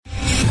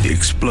the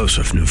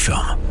explosive new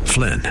film,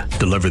 Flynn,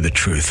 Deliver the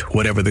Truth,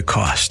 Whatever the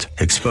Cost,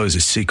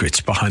 exposes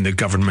secrets behind the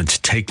government's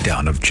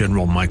takedown of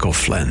General Michael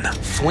Flynn.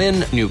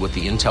 Flynn knew what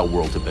the intel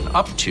world had been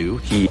up to.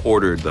 He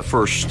ordered the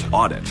first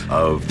audit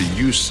of the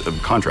use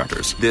of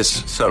contractors.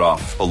 This set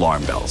off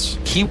alarm bells.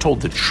 He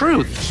told the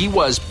truth. He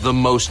was the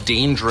most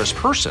dangerous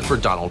person for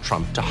Donald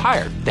Trump to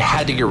hire. They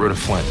had to get rid of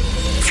Flynn.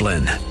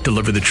 Flynn,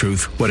 Deliver the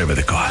Truth, Whatever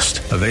the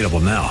Cost. Available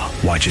now.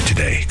 Watch it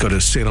today. Go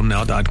to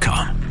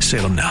salemnow.com.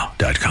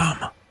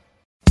 salemnow.com.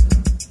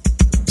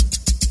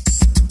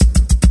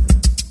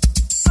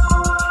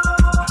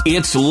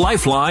 It's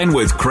Lifeline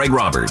with Craig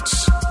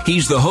Roberts.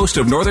 He's the host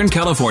of Northern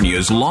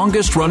California's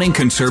longest-running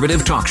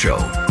conservative talk show.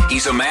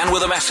 He's a man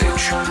with a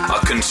message,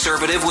 a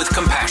conservative with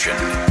compassion.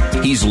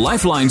 He's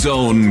Lifeline's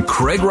own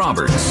Craig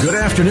Roberts. Good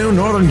afternoon,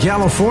 Northern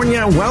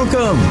California.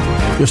 Welcome.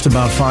 Just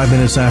about 5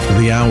 minutes after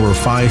the hour of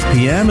 5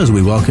 p.m. as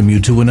we welcome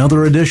you to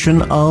another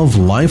edition of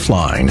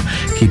Lifeline.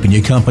 Keeping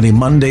you company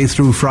Monday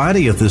through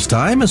Friday at this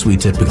time, as we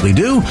typically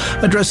do,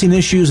 addressing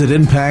issues that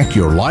impact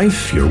your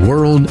life, your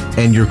world,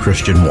 and your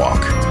Christian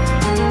walk.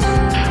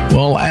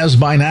 Well, as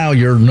by now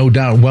you're no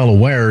doubt well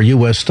aware,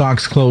 U.S.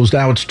 stocks closed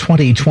out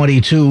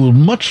 2022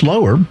 much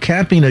lower,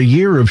 capping a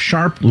year of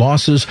sharp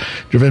losses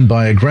driven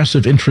by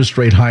aggressive interest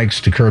rate hikes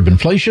to curb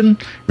inflation,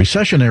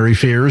 recessionary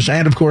fears,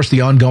 and, of course,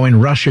 the ongoing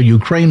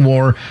Russia-Ukraine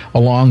war,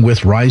 along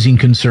with rising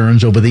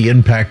concerns over the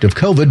impact of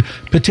COVID,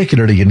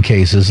 particularly in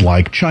cases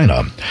like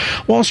China.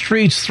 Wall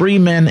Street's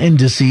three-man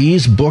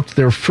indices booked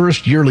their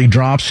first yearly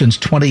drop since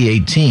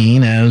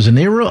 2018 as an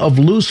era of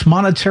loose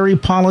monetary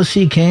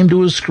policy came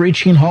to a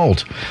screeching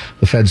halt.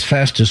 The Fed's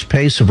fastest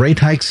pace of rate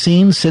hikes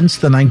seen since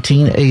the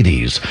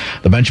 1980s.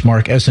 The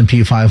benchmark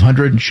S&P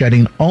 500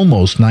 shedding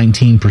almost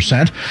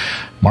 19%,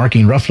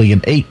 marking roughly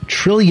an $8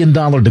 trillion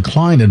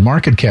decline in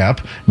market cap.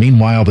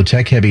 Meanwhile, the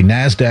tech-heavy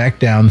NASDAQ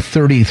down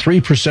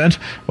 33%,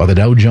 while the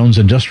Dow Jones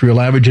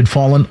Industrial Average had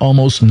fallen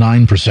almost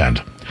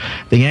 9%.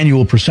 The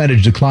annual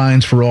percentage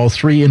declines for all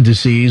three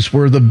indices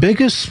were the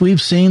biggest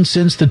we've seen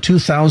since the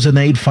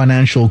 2008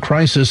 financial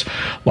crisis,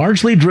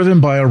 largely driven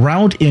by a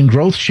rout in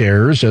growth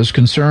shares as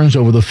concerns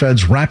over the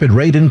Fed's rapid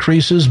rate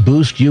increases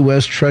boost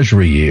U.S.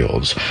 Treasury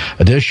yields.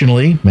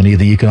 Additionally, many of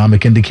the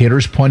economic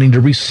indicators pointing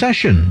to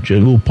recession,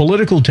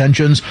 political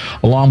tensions,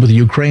 along with the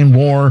Ukraine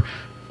war,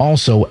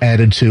 also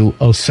added to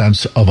a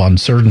sense of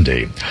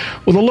uncertainty.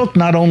 With a look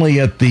not only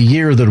at the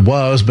year that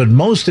was, but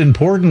most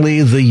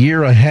importantly, the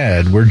year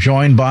ahead, we're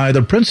joined by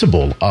the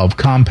principal of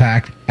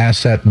Compact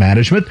Asset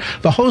Management,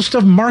 the host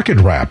of Market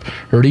Wrap,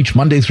 heard each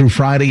Monday through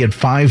Friday at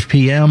 5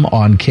 p.m.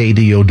 on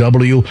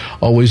KDOW.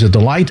 Always a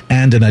delight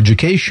and an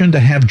education to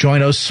have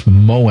join us,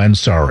 Mo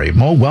Ansari.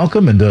 Mo,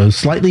 welcome, and a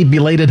slightly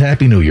belated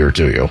Happy New Year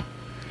to you.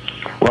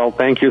 Well,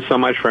 thank you so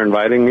much for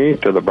inviting me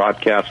to the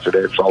broadcast today.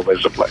 It's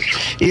always a pleasure.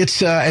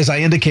 It's, as I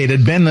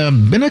indicated, been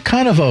a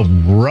kind of a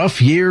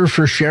rough year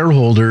for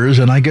shareholders,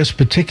 and I guess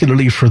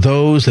particularly for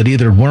those that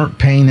either weren't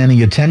paying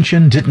any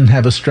attention, didn't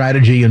have a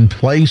strategy in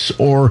place,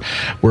 or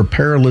were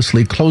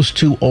perilously close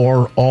to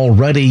or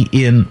already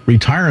in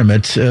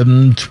retirement.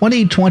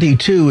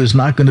 2022 is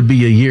not going to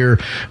be a year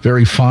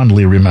very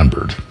fondly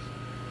remembered.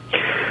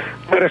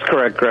 That is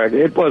correct, Greg.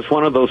 It was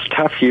one of those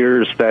tough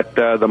years that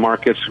the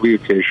markets we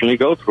occasionally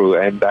go through,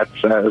 and that's,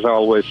 as I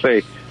always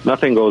say,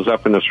 nothing goes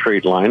up in a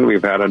straight line.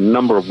 We've had a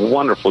number of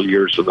wonderful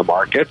years in the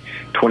market.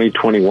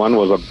 2021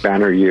 was a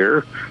banner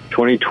year.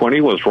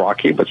 2020 was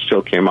rocky, but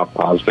still came up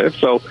positive.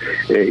 So,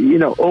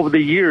 over the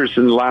years,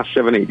 in the last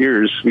 7-8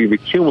 years, we've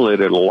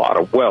accumulated a lot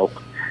of wealth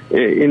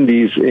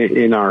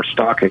in our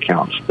stock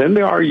accounts. Then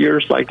there are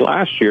years like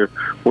last year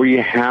where you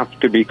have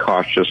to be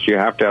cautious. You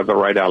have to have the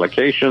right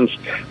allocations.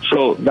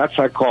 So that's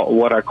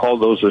what I call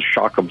those as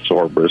shock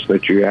absorbers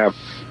that you have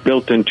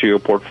built into your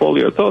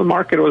portfolio. So the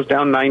market was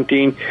down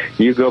 19,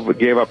 you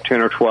gave up 10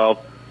 or 12.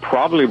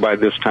 Probably by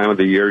this time of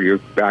the year,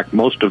 you've back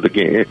most of the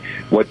gain.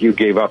 What you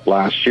gave up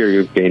last year,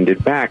 you've gained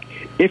it back.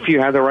 If you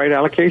had the right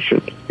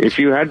allocation, if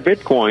you had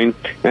Bitcoin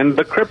and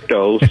the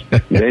cryptos,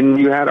 then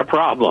you had a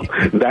problem.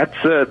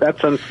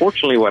 That's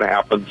unfortunately what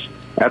happens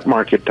at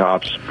market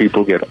tops.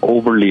 People get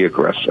overly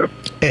aggressive.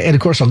 And,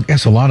 of course, I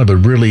guess a lot of it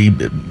really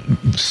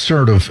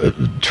sort of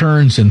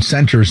turns and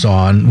centers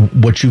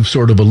on what you've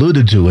sort of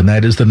alluded to, and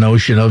that is the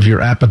notion of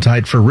your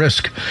appetite for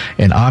risk.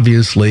 And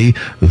obviously,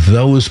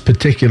 those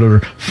particular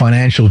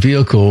financial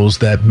vehicles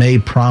that may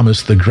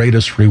promise the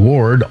greatest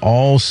reward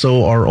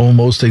also are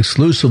almost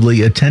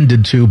exclusively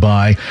attended to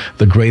by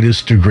the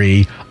greatest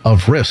degree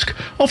of risk.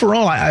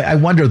 Overall, I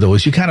wonder, though,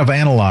 as you kind of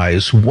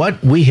analyze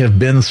what we have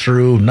been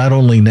through, not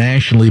only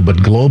nationally but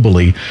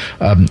globally,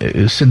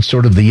 since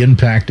sort of the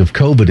impact of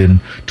COVID in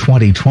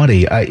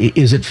 2020,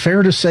 is it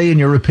fair to say, in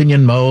your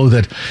opinion, Mo,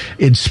 that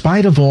in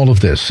spite of all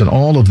of this and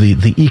all of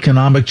the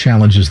economic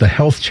challenges, the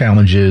health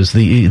challenges,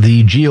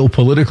 the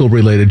geopolitical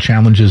related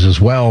challenges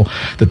as well,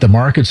 that the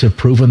markets have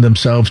proven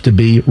themselves to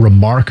be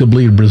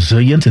remarkably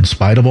resilient in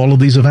spite of all of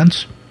these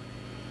events?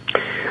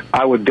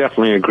 I would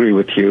definitely agree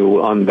with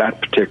you on that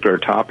particular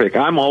topic.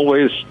 I'm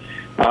always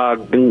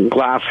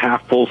glass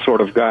half full sort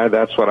of guy.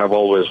 That's what I've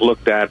always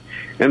looked at.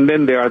 And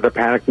then there are the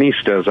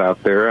panicnistas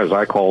out there, as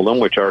I call them,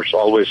 which are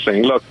always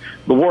saying, look,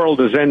 the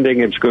world is ending.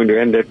 It's going to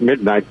end at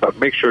midnight, but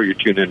make sure you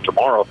tune in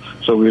tomorrow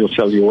so we'll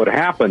tell you what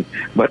happened.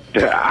 But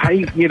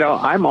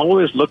I'm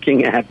always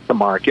looking at the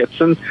markets,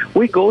 and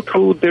we go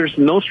through, there's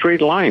no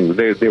straight line.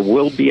 There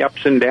will be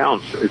ups and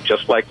downs. It's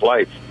just like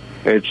life.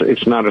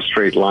 It's not a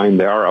straight line.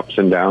 There are ups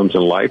and downs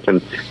in life,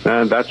 and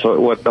that's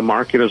what the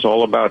market is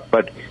all about.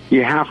 But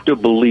you have to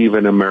believe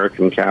in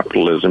American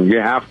capitalism. You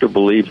have to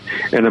believe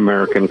in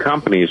American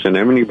companies, and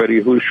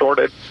anybody who's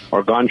shorted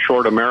or gone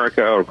short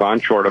America or gone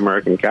short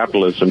American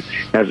capitalism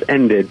has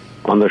ended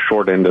on the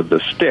short end of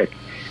the stick.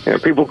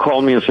 People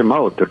call me and say,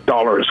 Mo, the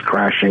dollar is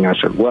crashing. I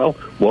said, well,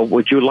 what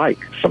would you like?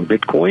 Some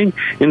Bitcoin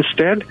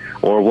instead?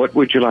 Or what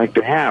would you like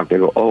to have? They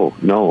go, oh,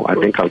 no, I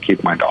think I'll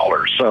keep my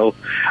dollar. So,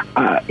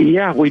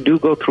 we do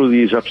go through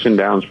these ups and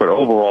downs, but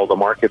overall the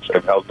markets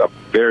have held up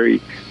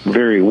very,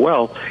 very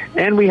well.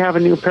 And we have a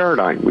new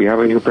paradigm. We have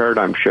a new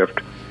paradigm shift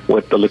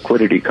with the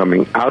liquidity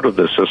coming out of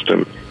the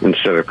system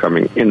instead of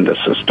coming in the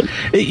system.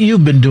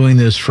 You've been doing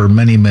this for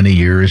many, many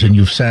years, and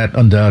you've sat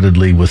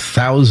undoubtedly with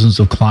thousands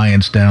of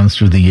clients down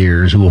through the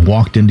years who have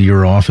walked into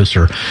your office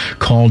or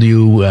called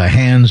you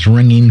hands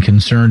wringing,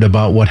 concerned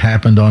about what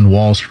happened on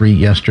Wall Street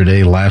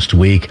yesterday, last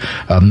week,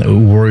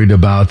 worried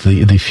about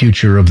the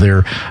future of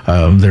their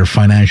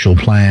financial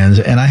plans.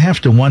 And I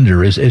have to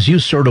wonder, as you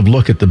sort of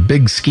look at the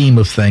big scheme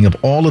of thing of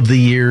all of the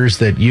years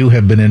that you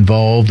have been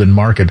involved in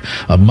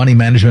money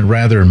management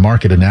and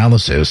market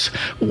analysis,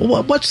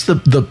 what's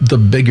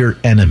the bigger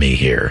enemy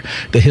here?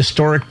 The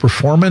historic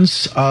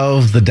performance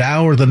of the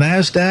Dow or the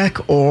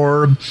NASDAQ,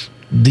 or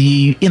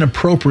the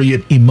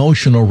inappropriate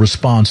emotional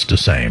response to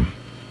same?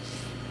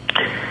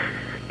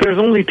 There's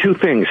only two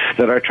things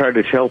that I try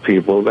to tell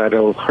people that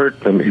will hurt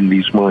them in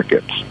these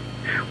markets.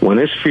 One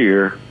is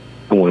fear,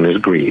 and one is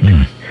greed.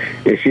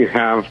 If you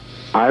have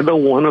either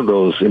one of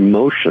those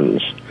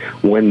emotions,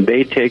 when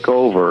they take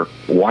over,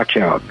 watch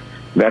out.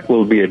 That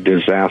will be a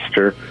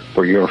disaster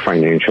for your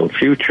financial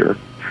future.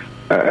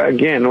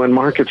 Again, when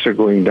markets are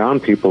going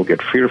down, people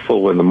get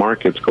fearful. When the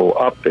markets go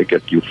up, they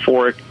get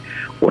euphoric.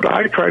 What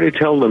I try to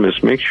tell them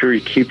is make sure you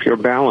keep your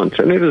balance.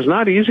 And it is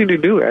not easy to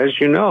do,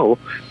 as you know,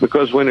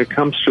 because when it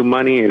comes to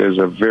money, it is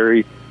a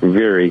very,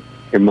 very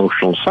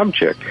emotional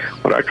subject.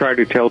 What I try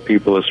to tell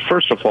people is,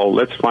 first of all,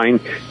 let's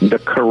find the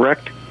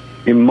correct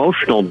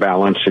emotional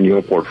balance in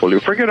your portfolio.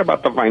 Forget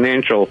about the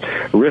financial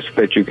risk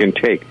that you can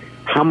take.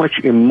 How much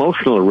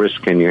emotional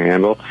risk can you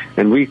handle?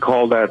 And we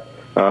call that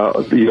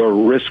your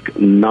risk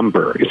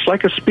number. It's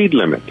like a speed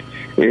limit.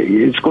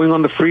 It's going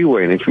on the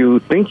freeway, and if you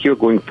think you're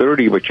going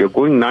 30, but you're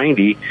going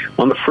 90,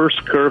 on the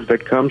first curve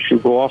that comes, you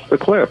go off the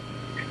cliff.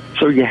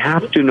 So you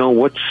have to know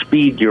what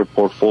speed your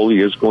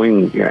portfolio is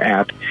going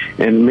at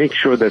and make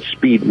sure that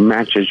speed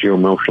matches your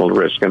emotional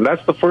risk. And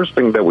that's the first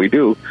thing that we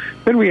do.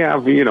 Then we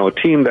have, a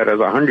team that has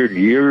 100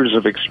 years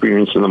of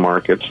experience in the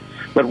markets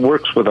that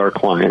works with our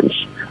clients.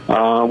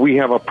 We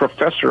have a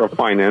professor of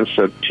finance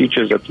that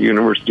teaches at the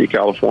University of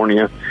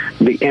California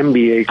the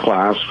MBA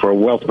class for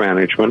wealth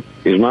management.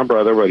 He's my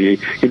brother, but he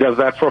does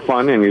that for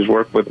fun, and he's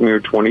worked with me for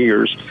 20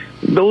 years.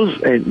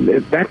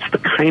 That's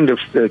the kind of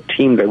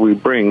team that we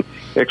bring,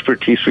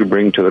 expertise we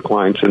bring to the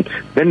clients, and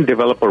then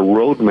develop a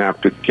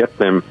roadmap to get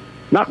them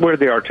not where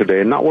they are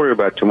today, not worry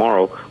about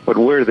tomorrow, but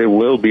where they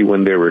will be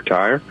when they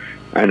retire,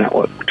 and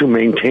to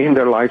maintain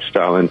their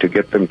lifestyle and to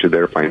get them to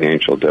their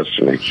financial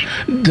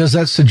destination. Does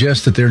that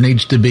suggest that there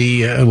needs to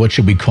be, what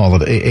should we call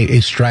it,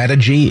 a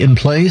strategy in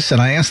place? And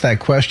I ask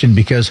that question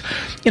because,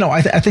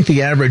 I think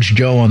the average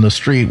Joe on the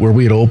street, where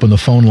we'd open the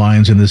phone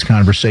lines in this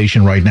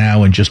conversation right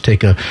now and just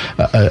take a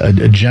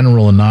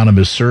general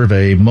anonymous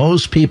survey,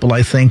 most people,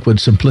 I think, would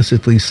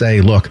simplistically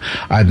say, look,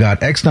 I've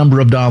got X number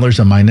of dollars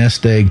on my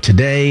nest egg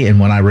today, and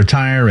when I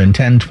retire in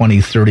 10,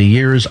 20, 30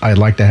 years, I'd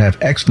like to have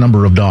X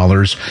number of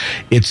dollars.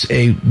 It's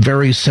a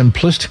very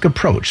simplistic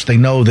approach. They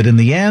know that in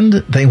the end,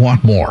 they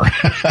want more.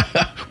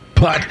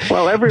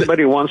 Well,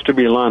 everybody wants to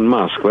be Elon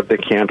Musk, but they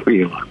can't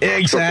be Elon Musk.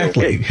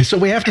 Exactly. Okay. So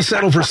we have to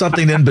settle for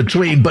something in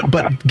between.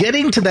 But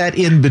getting to that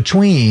in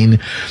between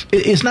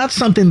is not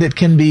something that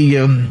can be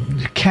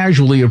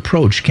casually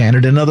approached, can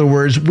it? In other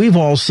words, we've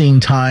all seen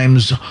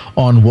times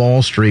on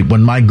Wall Street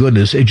when, my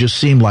goodness, it just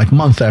seemed like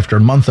month after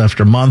month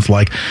after month,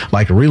 like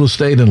real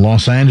estate in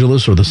Los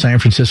Angeles or the San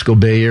Francisco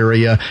Bay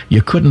Area.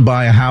 You couldn't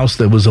buy a house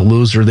that was a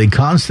loser. They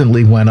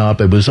constantly went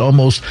up. It was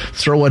almost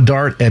throw a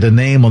dart at a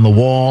name on the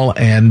wall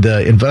and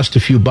invest a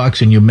few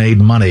bucks and you made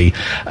money.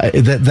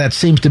 That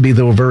seems to be,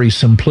 though, a very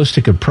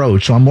simplistic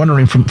approach. So I'm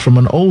wondering, from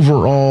an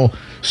overall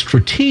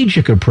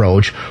strategic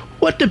approach,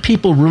 what do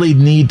people really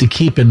need to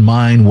keep in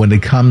mind when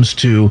it comes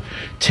to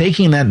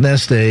taking that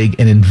nest egg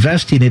and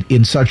investing it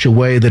in such a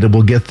way that it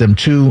will get them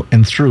to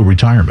and through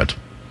retirement?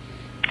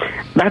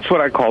 That's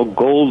what I call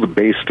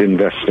gold-based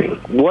investing.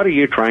 What are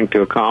you trying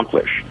to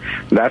accomplish?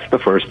 That's the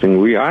first thing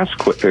we ask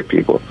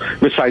people.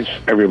 Besides,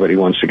 everybody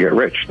wants to get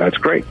rich. That's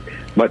great.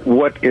 But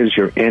what is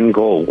your end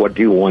goal? What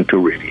do you want to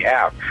really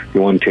have? Do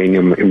you want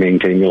to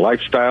maintain your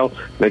lifestyle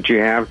that you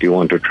have? Do you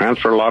want to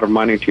transfer a lot of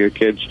money to your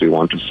kids? Do you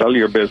want to sell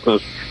your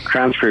business,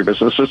 transfer your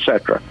business,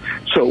 etc.?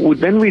 So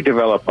then we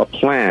develop a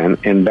plan,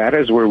 and that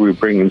is where we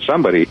bring in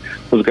somebody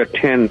who's got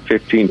 10,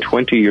 15,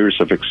 20 years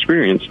of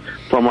experience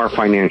from our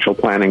financial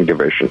planning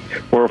division,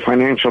 where a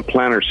financial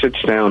planner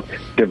sits down,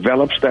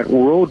 develops that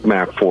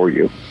roadmap for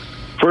you.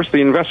 First,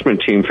 the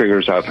investment team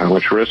figures out how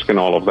much risk and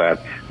all of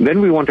that. Then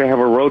we want to have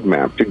a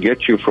roadmap to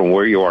get you from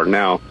where you are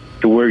now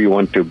to where you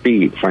want to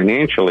be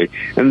financially.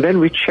 And then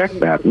we check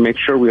that and make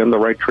sure we're on the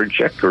right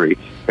trajectory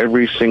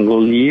every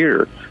single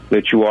year,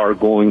 that you are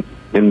going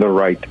in the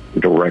right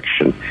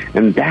direction.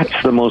 And that's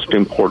the most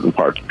important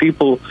part.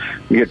 People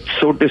get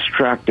so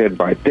distracted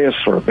by this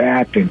or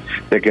that, and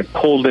they get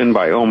pulled in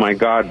by, oh my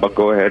God, but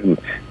go ahead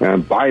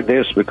and buy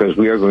this because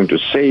we are going to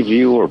save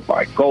you, or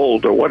buy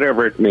gold, or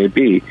whatever it may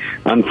be.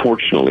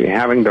 Unfortunately,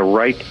 having the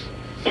right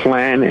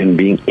plan and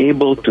being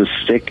able to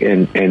stick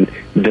and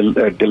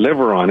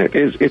deliver on it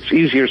it's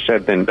easier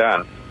said than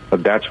done.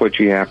 But that's what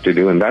you have to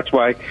do, and that's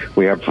why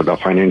we have the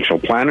financial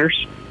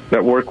planners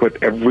that work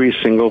with every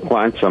single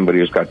client, somebody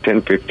who's got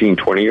 10, 15,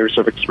 20 years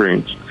of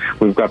experience.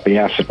 We've got the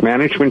asset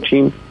management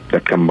team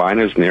that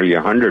combines nearly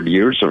 100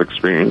 years of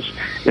experience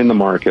in the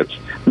markets.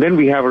 Then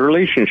we have a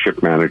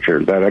relationship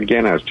manager that,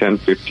 again, has 10,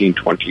 15,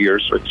 20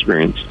 years of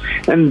experience.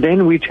 And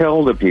then we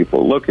tell the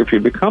people, look, if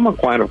you become a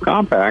client of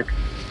Compact,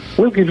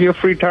 we'll give you a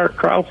free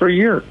trial for a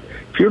year.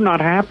 If you're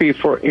not happy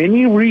for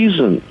any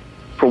reason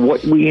for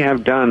what we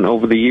have done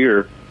over the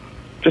year,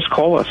 just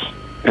call us,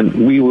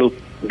 and we will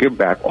give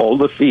back all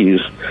the fees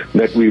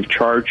that we've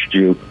charged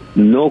you,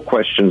 no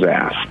questions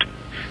asked.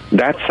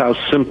 That's how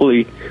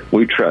simply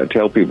we try to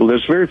tell people.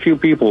 There's very few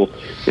people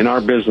in our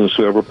business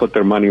who ever put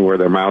their money where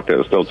their mouth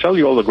is. They'll tell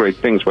you all the great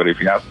things, but if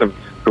you ask them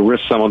to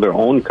risk some of their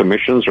own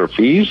commissions or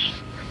fees,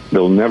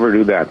 they'll never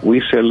do that.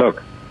 We say,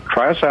 look,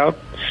 try us out,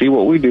 see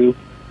what we do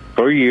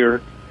for a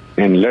year,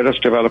 and let us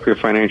develop your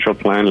financial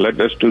plan. Let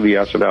us do the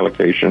asset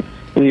allocation.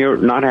 And you're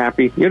not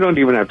happy, you don't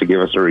even have to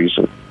give us a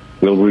reason.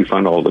 We'll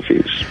refund all the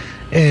fees.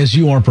 As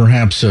you are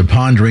perhaps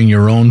pondering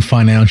your own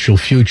financial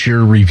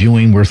future,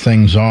 reviewing where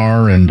things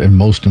are, and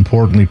most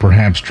importantly,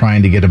 perhaps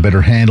trying to get a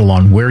better handle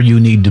on where you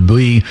need to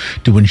be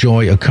to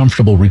enjoy a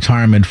comfortable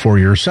retirement for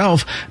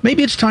yourself,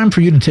 maybe it's time for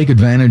you to take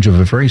advantage of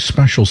a very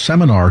special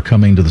seminar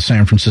coming to the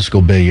San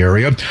Francisco Bay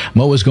Area.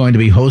 Mo is going to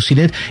be hosting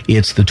it.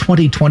 It's the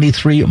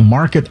 2023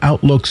 Market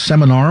Outlook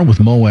Seminar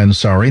with Mo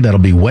Ansari. That'll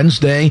be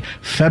Wednesday,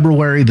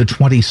 February the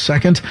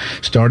 22nd,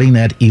 starting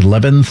at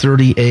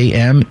 11:30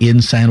 a.m.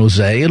 in San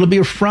Jose. It'll be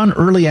a fun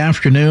early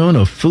afternoon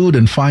of food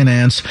and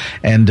finance,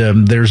 and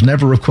there's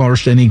never, of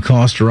course, any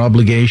cost or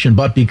obligation,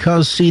 but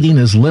because seating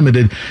is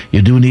limited,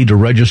 you do need to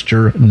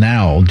register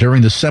now.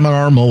 During the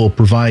seminar, Mo will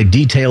provide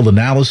detailed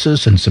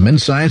analysis and some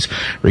insights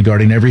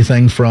regarding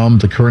everything from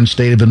the current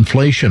state of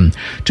inflation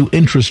to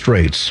interest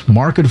rates,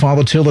 market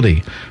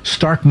volatility,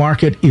 stock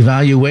market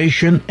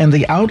evaluation, and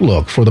the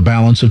outlook for the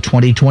balance of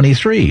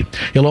 2023.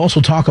 He'll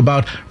also talk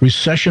about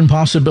recession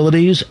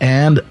possibilities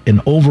and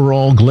an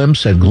overall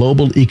glimpse at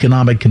global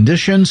economic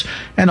conditions,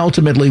 and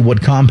ultimately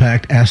what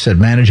Compact Asset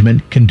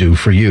Management can do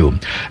for you.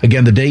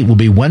 Again, the date will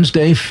be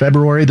Wednesday,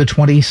 February the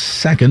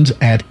 22nd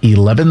at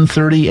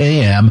 11:30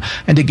 a.m.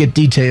 And to get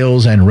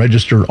details and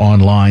register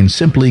online,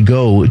 simply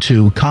go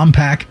to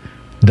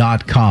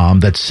Compact.com.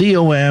 That's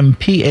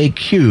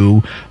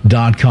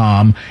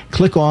COMPAQ.com.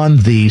 Click on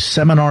the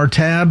seminar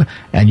tab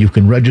and you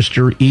can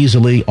register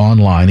easily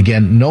online.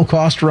 Again, no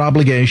cost or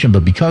obligation,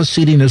 but because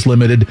seating is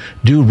limited,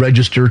 do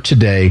register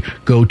today.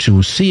 Go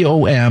to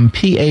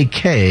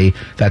COMPAK.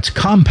 That's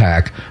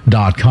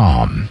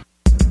Compact.com.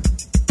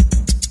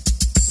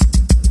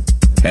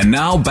 And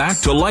now back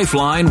to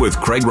Lifeline with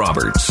Craig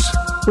Roberts.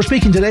 We're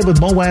speaking today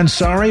with Mo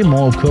Ansari.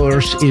 Mo, of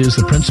course, is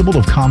the principal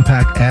of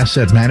Compact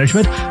Asset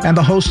Management and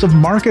the host of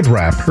Market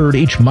Wrap, heard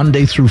each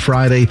Monday through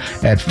Friday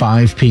at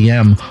 5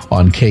 p.m.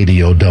 on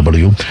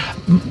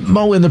KDOW.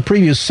 Mo, in the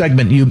previous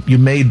segment, you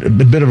made a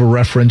bit of a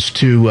reference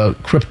to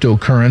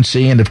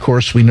cryptocurrency, and of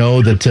course we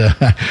know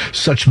that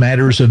such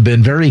matters have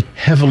been very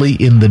heavily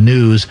in the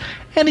news.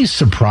 Any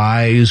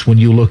surprise when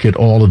you look at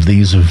all of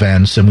these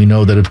events? And we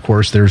know that, of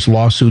course, there's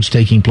lawsuits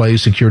taking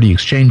place. Security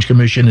Exchange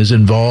Commission is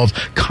involved.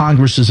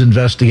 Congress is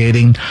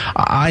investigating.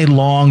 I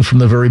long from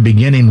the very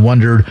beginning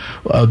wondered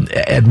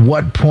at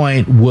what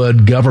point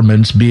would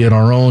governments, be it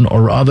our own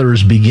or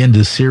others, begin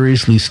to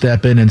seriously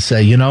step in and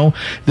say, you know,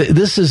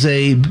 this is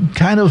a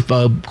kind of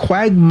a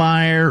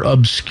quagmire,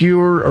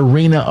 obscure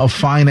arena of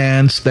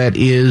finance that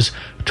is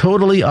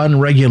totally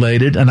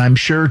unregulated, and I'm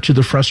sure to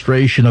the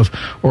frustration of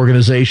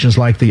organizations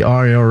like the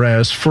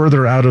IRS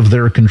further out of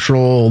their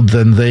control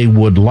than they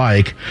would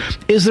like.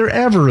 Is there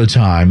ever a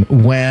time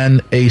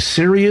when a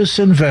serious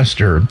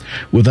investor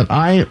with an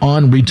eye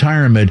on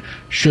retirement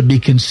should be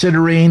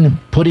considering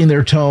putting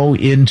their toe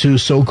into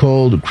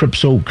so-called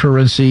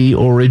cryptocurrency,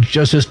 or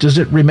does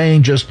it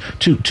remain just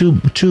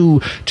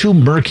too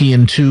murky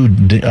and too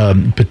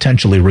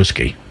potentially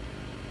risky?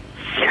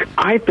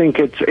 I think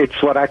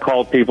it's what I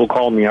call, people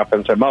call me up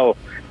and say, Mo,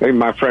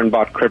 my friend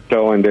bought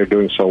crypto and they're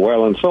doing so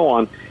well and so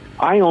on.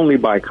 I only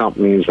buy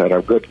companies that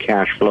are good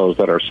cash flows,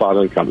 that are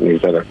solid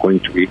companies that are going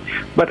to be.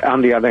 But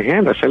on the other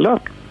hand, I say,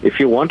 look, if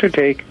you want to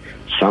take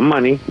some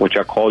money, which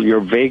I call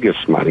your Vegas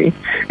money,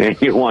 and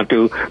you want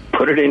to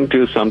put it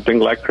into something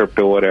like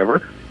crypto,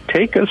 whatever,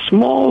 take a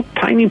small,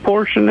 tiny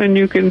portion and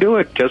you can do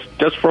it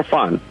just for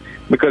fun,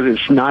 because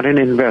it's not an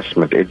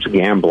investment. It's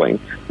gambling.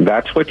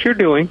 That's what you're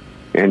doing.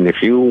 And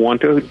if you want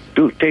to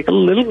take a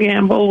little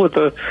gamble with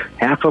a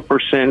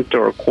 0.5%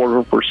 or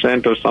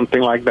 0.25% or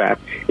something like that,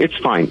 it's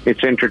fine.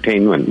 It's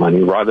entertainment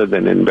money rather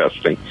than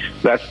investing.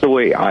 That's the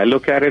way I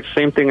look at it.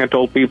 Same thing I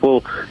told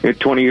people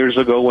 20 years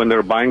ago when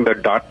they're buying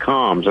their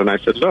 .coms. And I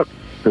said, look,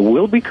 there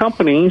will be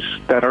companies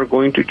that are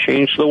going to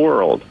change the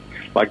world,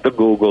 like the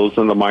Googles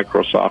and the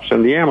Microsofts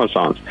and the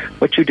Amazons.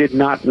 But you did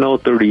not know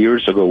 30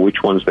 years ago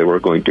which ones they were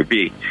going to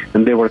be.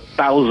 And there were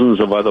thousands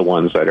of other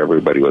ones that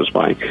everybody was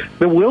buying.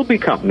 There will be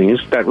companies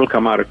that will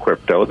come out of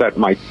crypto that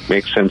might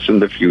make sense in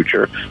the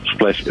future,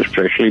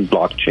 especially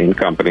blockchain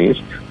companies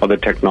or the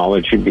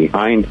technology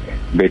behind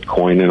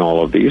Bitcoin and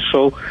all of these.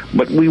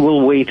 But we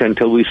will wait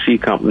until we see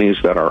companies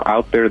that are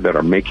out there that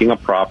are making a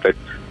profit,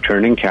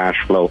 turning cash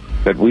flow,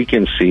 that we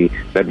can see,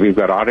 that we've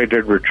got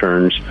audited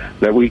returns,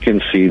 that we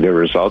can see the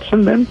results,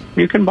 and then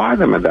you can buy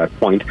them at that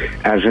point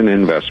as an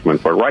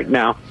investment. But right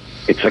now,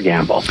 it's a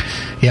gamble.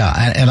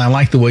 Yeah, and I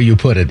like the way you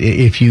put it.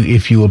 If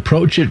you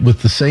approach it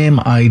with the same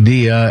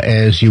idea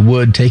as you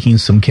would taking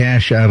some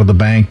cash out of the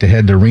bank to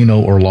head to Reno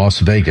or Las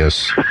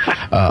Vegas,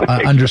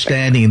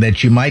 understanding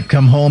that you might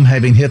come home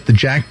having hit the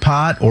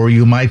jackpot, or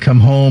you might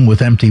come home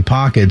with empty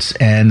pockets,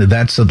 and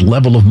that's a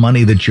level of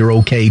money that you're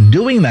okay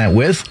doing that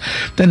with,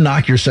 then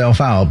knock yourself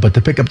out. But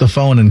to pick up the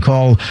phone and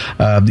call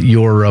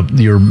your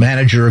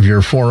manager of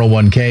your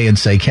 401k and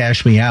say,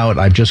 cash me out,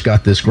 I've just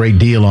got this great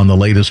deal on the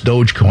latest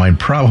Dogecoin,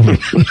 probably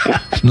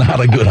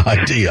not a good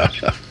idea.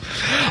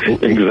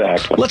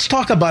 Exactly. Let's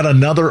talk about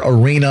another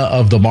arena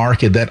of the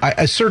market that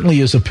I certainly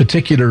is of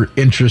particular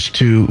interest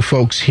to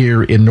folks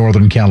here in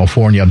Northern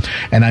California.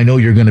 And I know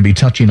you're going to be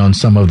touching on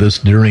some of this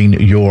during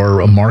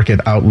your Market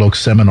Outlook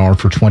seminar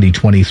for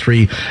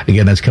 2023.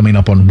 Again, that's coming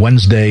up on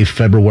Wednesday,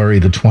 February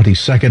the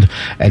 22nd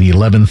at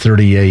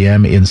 11:30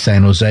 a.m. in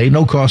San Jose.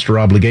 No cost or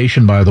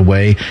obligation, by the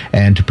way.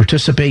 And to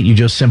participate, you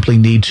just simply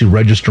need to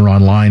register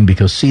online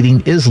because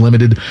seating is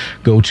limited.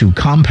 Go to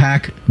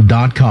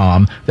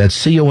Compaq.com. That's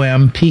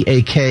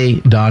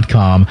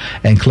COMPAK.com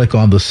and click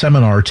on the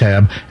seminar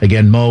tab.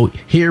 Again, Mo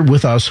here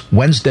with us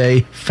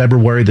Wednesday,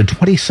 February the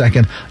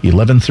 22nd,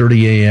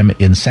 11:30 a.m.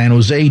 in San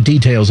Jose.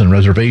 Details and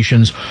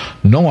reservations,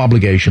 no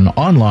obligation,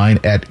 online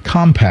at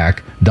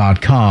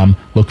Compaq.com.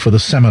 Look for the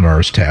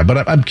seminars tab.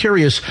 But I'm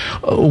curious,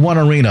 one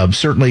arena,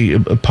 certainly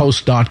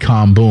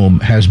post.com boom,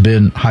 has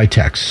been high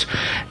techs.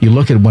 You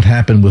look at what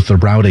happened with the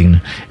routing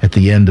at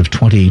the end of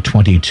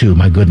 2022.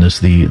 My goodness,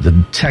 the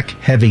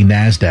tech-heavy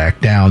NASDAQ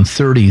down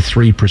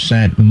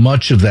 33%.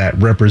 Much of that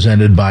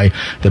represented by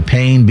the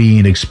pain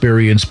being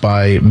experienced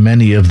by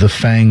many of the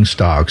FANG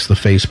stocks, the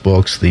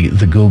Facebooks, the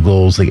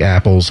Googles, the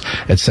Apples,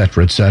 et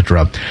cetera, et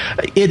cetera.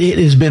 It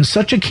has been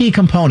such a key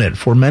component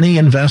for many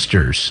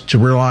investors to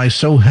rely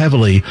so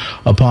heavily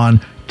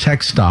upon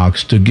tech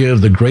stocks to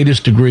give the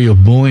greatest degree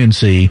of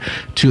buoyancy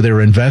to their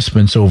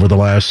investments over the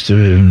last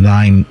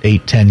 9,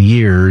 8, 10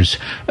 years.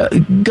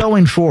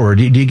 Going forward,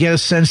 do you get a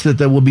sense that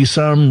there will be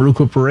some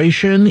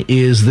recuperation?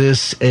 Is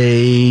this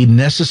a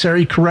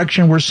necessary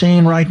correction we're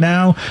seeing right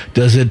now?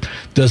 Does it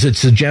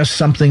suggest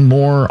something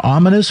more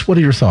ominous? What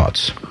are your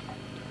thoughts?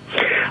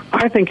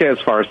 I think as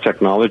far as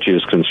technology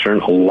is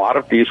concerned, a lot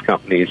of these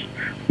companies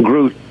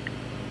grew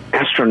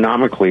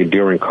astronomically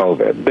during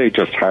COVID. They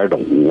just hired a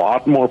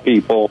lot more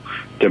people.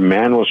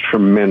 Demand was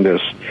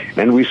tremendous,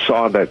 and we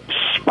saw that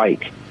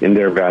spike in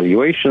their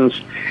valuations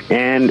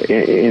and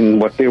in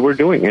what they were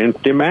doing and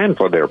demand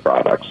for their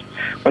products.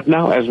 But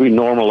now as we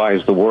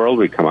normalize the world,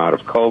 we come out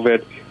of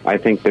COVID, I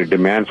think their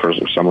demand for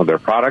some of their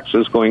products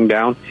is going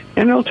down,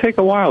 and it'll take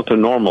a while to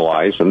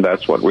normalize, and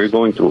that's what we're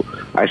going through.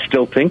 I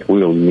still think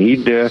we'll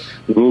need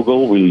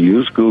Google. We'll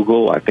use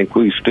Google. I think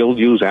we still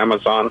use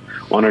Amazon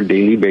on a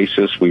daily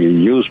basis. We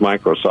use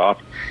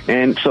Microsoft.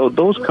 And so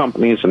those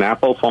companies and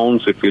Apple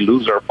phones, if we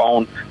lose our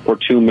phone for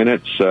 2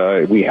 minutes,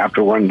 we have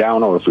to run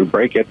down, or if we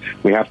break it,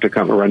 we have to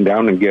run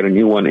down and get a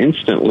new one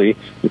instantly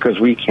because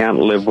we can't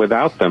live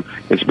without them.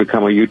 It's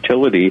become a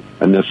utility,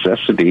 a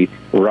necessity,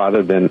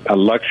 rather than a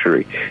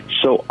luxury.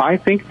 So I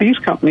think these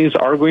companies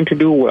are going to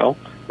do well,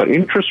 but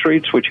interest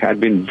rates, which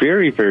had been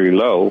very, very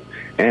low,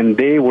 and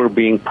they were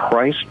being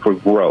priced for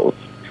growth,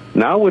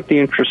 Now with the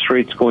interest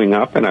rates going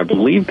up, and I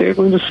believe they're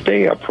going to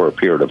stay up for a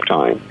period of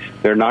time,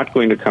 they're not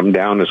going to come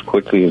down as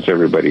quickly as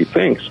everybody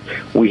thinks.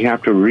 We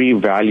have to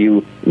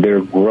revalue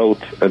their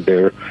growth,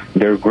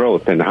 their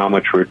growth, and how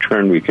much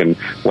return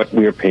what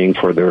we are paying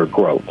for their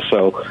growth.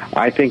 So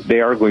I think they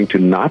are going to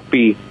not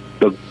be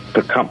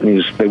the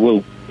companies. They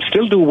will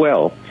still do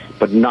well,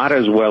 but not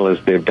as well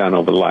as they've done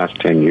over the last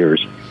 10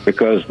 years,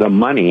 because the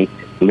money,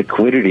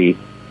 liquidity,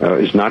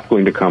 is not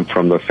going to come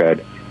from the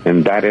Fed,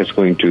 and that is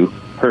going to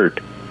hurt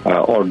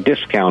or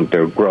discount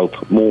their growth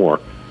more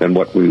than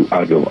what we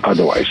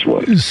otherwise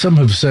would. Some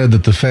have said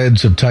that the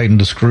Feds have tightened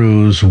the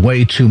screws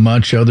way too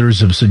much. Others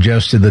have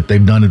suggested that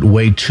they've done it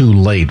way too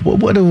late.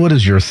 What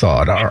is your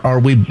thought? Are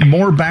we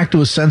more back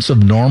to a sense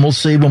of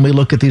normalcy when we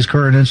look at these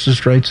current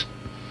interest rates?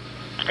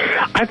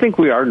 I think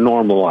we are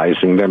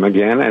normalizing them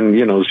again, and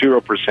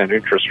 0%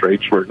 interest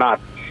rates were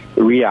not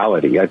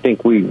reality. I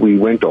think we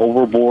went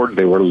overboard.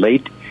 They were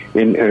late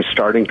in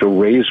starting to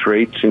raise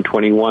rates in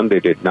 21. They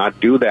did not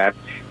do that.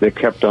 They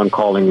kept on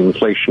calling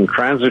inflation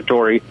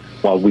transitory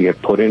while we had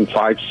put in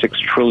 $5-6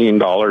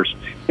 trillion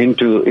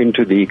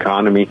into the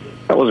economy.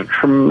 That was a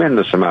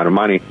tremendous amount of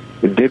money.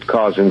 It did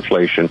cause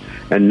inflation,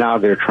 and now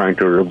they're trying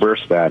to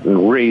reverse that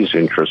and raise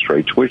interest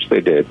rates, which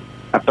they did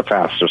at the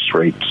fastest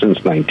rate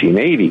since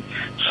 1980.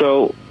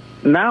 So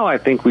now I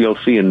think we'll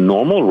see a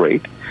normal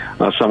rate,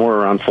 somewhere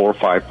around 4 or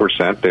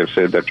 5%. They've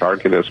said their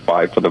target is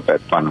 5 for the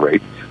Fed fund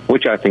rate,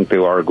 which I think they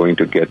are going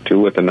to get to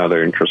with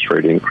another interest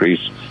rate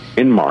increase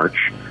in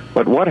March.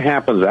 But what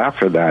happens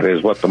after that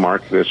is what the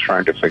market is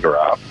trying to figure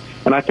out.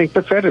 And I think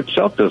the Fed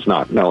itself does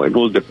not know. It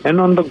will depend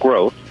on the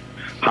growth,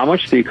 how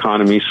much the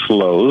economy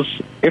slows,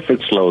 if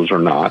it slows or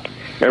not.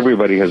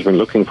 Everybody has been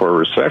looking for a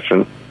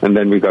recession, and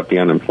then we got the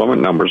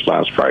unemployment numbers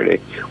last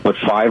Friday with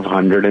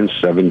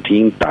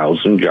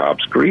 517,000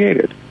 jobs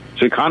created. So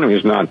the economy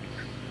is not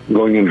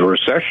going into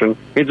recession,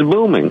 it's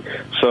booming.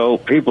 So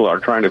people are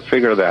trying to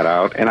figure that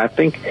out, and I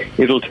think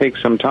it'll take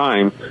some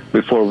time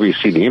before we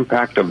see the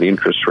impact of the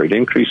interest rate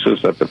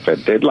increases that the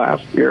Fed did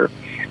last year,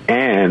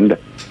 and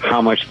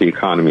how much the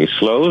economy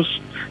slows,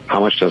 how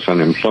much does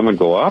unemployment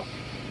go up,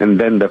 and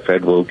then the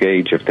Fed will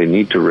gauge if they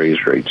need to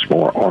raise rates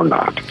more or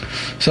not.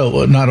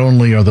 So not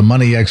only are the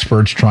money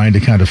experts trying to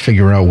kind of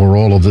figure out where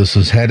all of this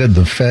is headed,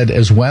 the Fed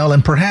as well,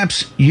 and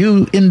perhaps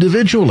you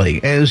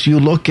individually, as you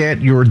look at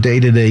your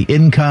day-to-day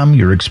income,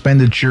 your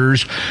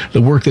expenditures,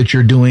 the work that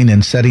you're doing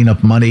and setting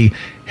up money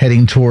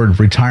heading toward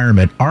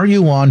retirement, are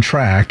you on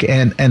track?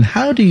 And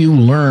how do you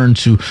learn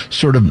to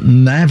sort of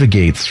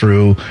navigate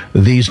through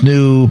these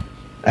new,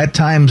 at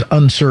times,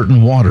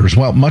 uncertain waters?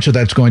 Well, much of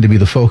that's going to be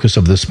the focus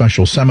of this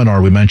special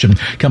seminar we mentioned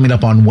coming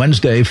up on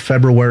Wednesday,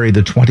 February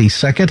the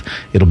 22nd.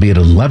 It'll be at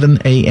 11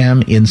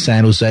 a.m. in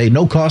San Jose.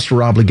 No cost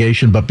or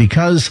obligation, but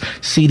because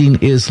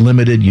seating is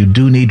limited, you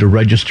do need to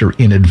register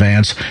in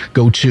advance.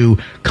 Go to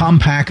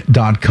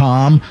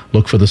Compaq.com.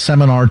 Look for the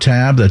seminar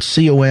tab. That's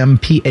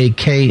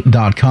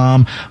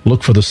COMPAK.com.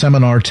 Look for the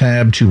seminar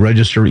tab to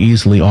register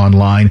easily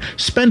online.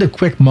 Spend a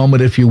quick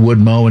moment, if you would,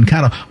 Mo, and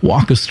kind of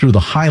walk us through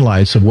the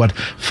highlights of what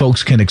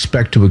folks can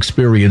expect to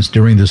experience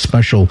during this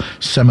special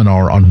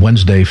seminar on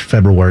Wednesday,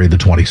 February the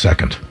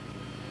 22nd.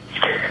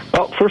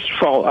 Well, first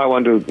of all, I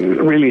want to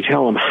really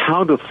tell them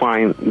how to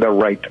find the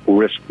right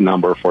risk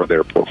number for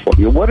their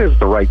portfolio. What is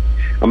the right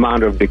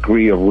amount of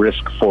degree of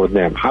risk for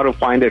them? How to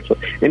find it.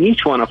 And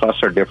each one of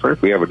us are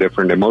different. We have a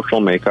different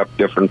emotional makeup,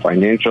 different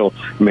financial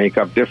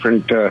makeup,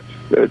 different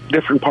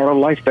part of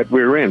life that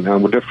we're in.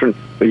 Different,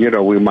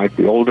 we might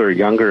be older,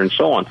 younger, and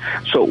so on.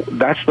 So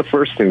that's the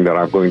first thing that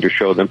I'm going to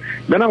show them.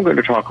 Then I'm going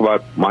to talk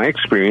about my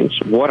experience,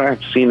 what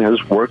I've seen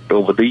has worked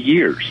over the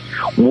years,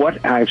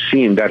 what I've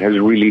seen that has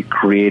really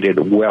created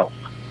wealth.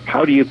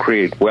 How do you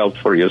create wealth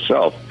for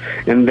yourself?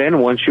 And then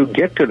once you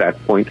get to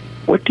that point,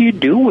 what do you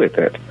do with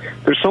it?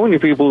 There's so many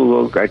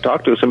people who I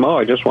talk to say, "Oh,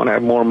 I just want to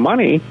have more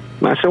money."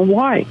 And I said,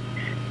 "Why?"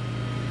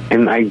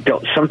 And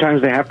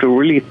sometimes they have to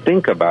really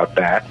think about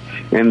that.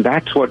 And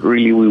that's what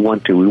really we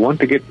want to. We want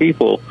to get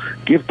people,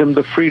 give them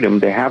the freedom.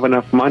 They have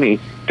enough money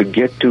to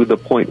get to the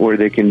point where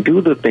they can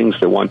do the things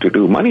they want to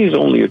do. Money is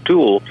only a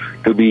tool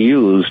to be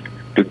used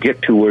to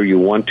get to where you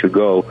want to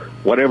go,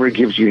 whatever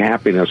gives you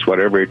happiness,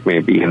 whatever it may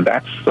be. And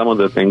that's some of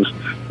the things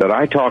that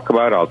I talk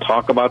about. I'll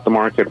talk about the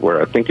market,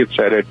 where I think it's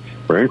headed,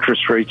 where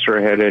interest rates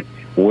are headed,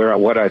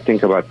 what I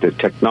think about the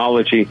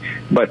technology,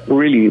 but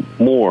really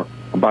more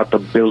about the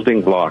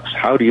building blocks.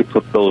 How do you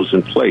put those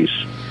in place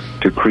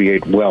to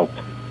create wealth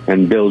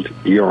and build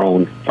your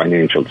own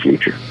financial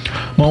future?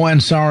 Mo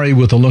Ansari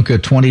with a look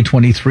at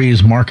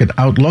 2023's market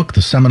outlook.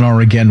 The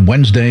seminar again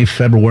Wednesday,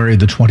 February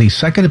the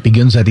 22nd. It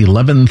begins at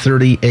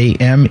 11:30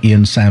 a.m.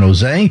 in San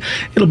Jose.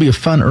 It'll be a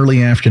fun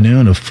early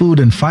afternoon of food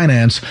and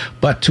finance,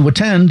 but to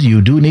attend, you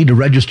do need to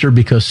register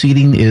because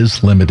seating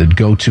is limited.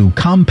 Go to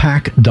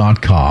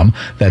Compaq.com.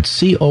 That's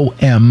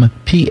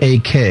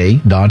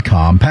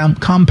COMPAK.com,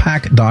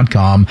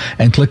 Compaq.com,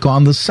 and click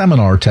on the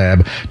seminar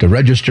tab to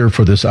register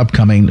for this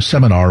upcoming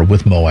seminar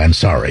with Mo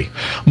Ansari.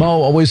 Mo,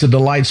 always a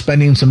delight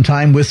spending some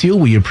time with you.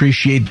 We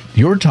appreciate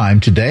your time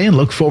today and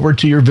look forward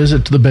to your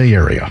visit to the Bay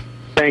Area.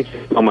 Thank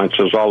you so much.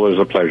 It's always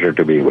a pleasure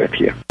to be with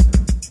you.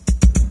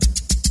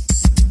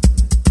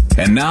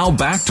 And now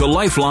back to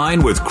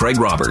Lifeline with Craig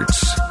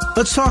Roberts.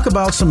 Let's talk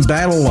about some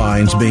battle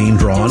lines being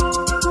drawn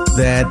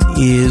that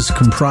is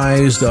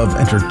comprised of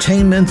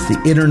entertainment,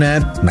 the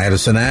internet,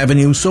 Madison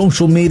Avenue,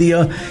 social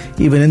media,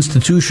 even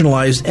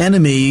institutionalized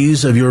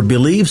enemies of your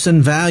beliefs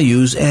and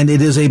values, and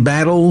it is a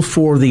battle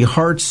for the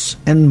hearts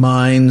and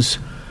minds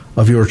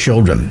of your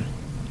children.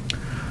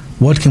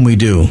 What can we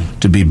do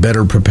to be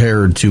better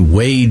prepared to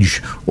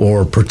wage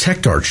or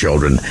protect our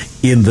children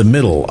in the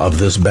middle of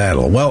this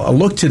battle? Well, a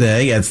look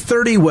today at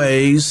 30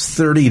 ways,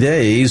 30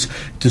 days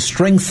to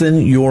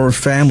strengthen your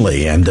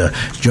family. And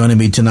joining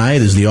me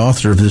tonight is the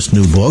author of this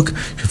new book,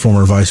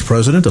 former vice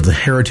president of the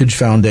Heritage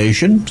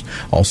Foundation,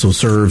 also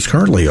serves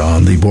currently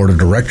on the board of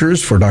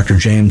directors for Dr.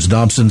 James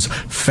Dobson's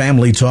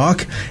Family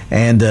Talk.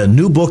 And a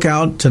new book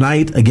out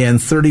tonight, again,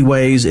 30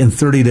 Ways in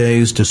 30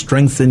 Days to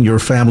Strengthen Your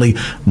Family,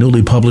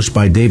 newly published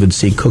by David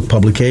C. Cook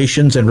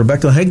Publications. And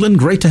Rebecca Hagelin,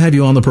 great to have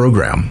you on the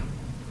program.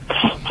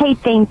 Hey,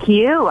 thank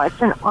you.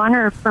 It's an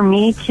honor for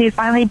me to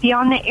finally be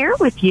on the air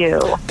with you.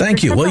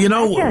 Thank you. Well,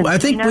 I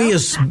think we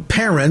as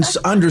parents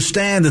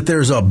understand that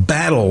there's a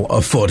battle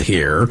afoot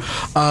here.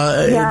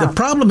 The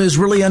problem is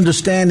really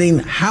understanding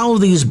how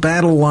these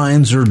battle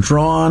lines are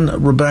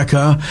drawn,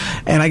 Rebecca,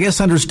 and I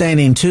guess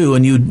understanding, too,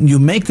 and you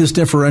make this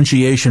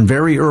differentiation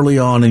very early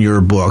on in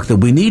your book, that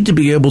we need to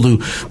be able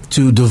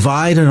to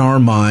divide in our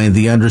mind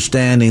the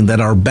understanding that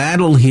our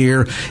battle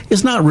here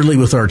is not really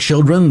with our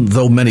children,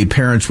 though many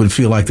parents would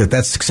feel like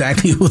that's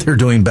exactly who they're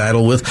doing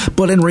battle with.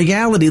 But in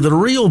reality, the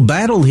real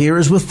battle here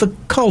is with the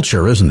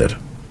culture, isn't it?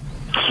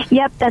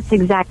 Yep, that's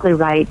exactly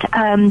right.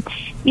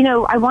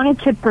 I wanted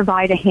to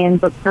provide a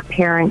handbook for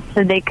parents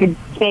so they could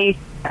face,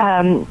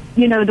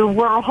 the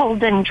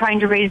world and trying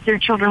to raise their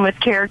children with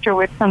character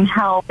with some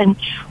help. And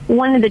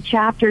one of the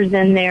chapters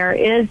in there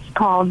is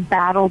called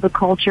Battle the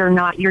Culture,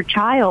 Not Your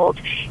Child.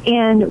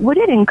 And what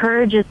it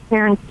encourages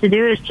parents to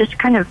do is just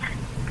kind of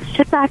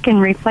sit back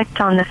and reflect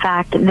on the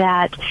fact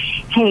that,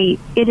 hey,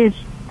 it is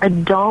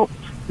adults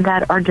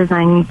that are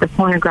designing the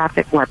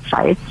pornographic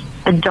websites.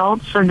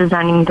 Adults are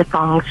designing the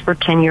songs for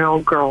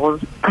 10-year-old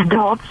girls.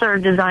 Adults are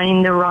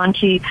designing the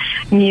raunchy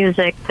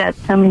music that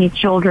so many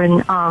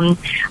children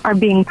are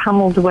being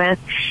pummeled with.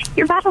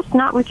 Your battle's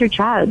not with your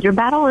child. Your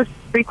battle is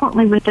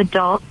frequently with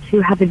adults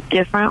who have a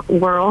different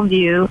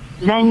worldview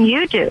than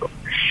you do.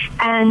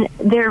 And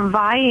they're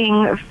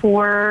vying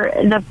for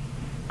the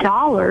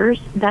dollars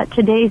that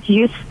today's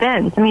youth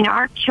spends. I mean,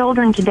 our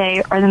children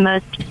today are the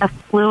most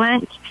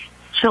affluent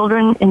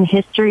children in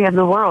history of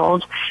the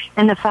world,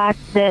 and the fact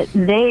that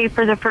they,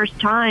 for the first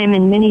time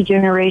in many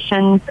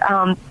generations,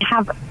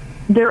 have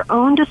their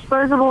own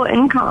disposable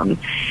income,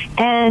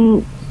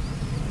 and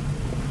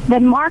the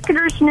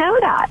marketers know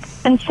that,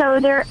 and so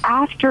they're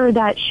after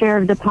that share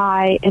of the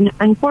pie. And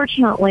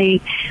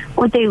unfortunately,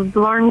 what they've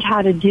learned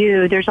how to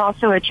do, there's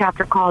also a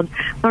chapter called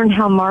Learn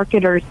How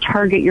Marketers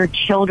Target Your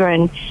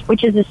Children,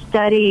 which is a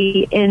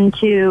study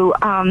into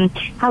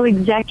how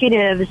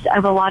executives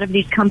of a lot of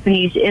these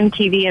companies,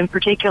 MTV in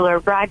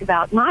particular, brag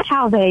about not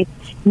how they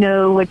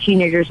know what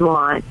teenagers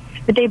want,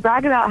 but they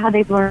brag about how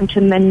they've learned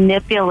to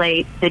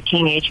manipulate the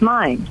teenage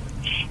mind.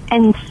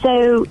 And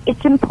so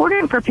it's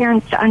important for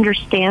parents to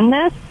understand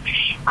this.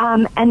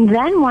 And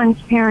then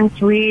once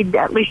parents read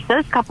at least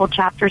those couple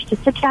chapters, to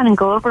sit down and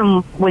go over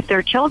them with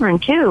their children,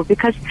 too,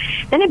 because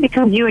then it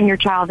becomes you and your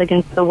child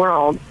against the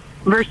world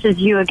versus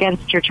you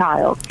against your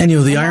child. And,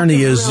 the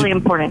irony is really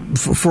important.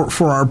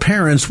 For our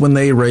parents, when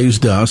they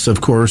raised us,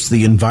 of course,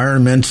 the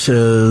environment,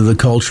 the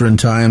culture and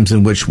times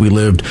in which we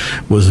lived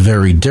was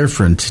very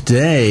different.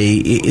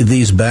 Today,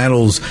 these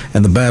battles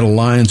and the battle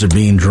lines are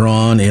being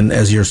drawn in,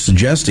 as you're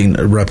suggesting,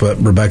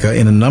 Rebecca,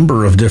 in a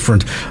number of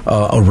different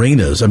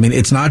arenas. I mean,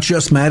 it's not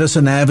just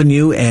Madison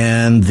Avenue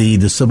and the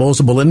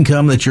disposable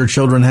income that your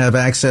children have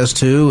access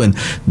to, and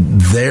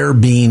they're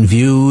being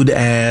viewed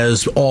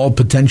as all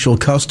potential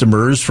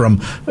customers from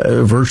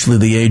virtually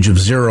the age of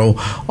 0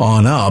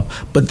 on up.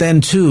 But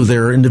then, too,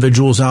 there are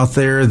individuals out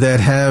there that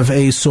have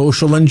a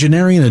social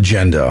engineering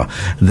agenda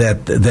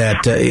that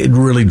it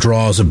really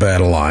draws a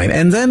battle line.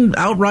 And then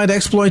outright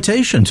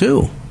exploitation,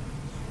 too.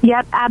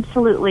 Yep,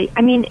 absolutely.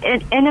 I mean,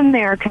 in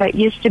America, it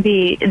used to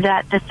be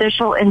that the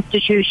social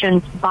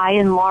institutions, by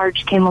and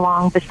large, came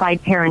along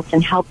beside parents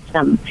and helped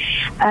them.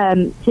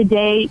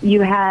 Today, you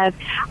have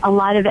a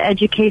lot of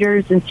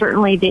educators, and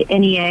certainly the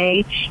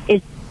NEA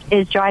is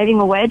driving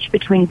a wedge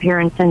between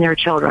parents and their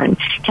children,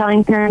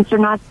 telling parents they're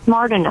not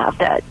smart enough,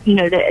 that,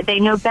 that they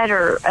know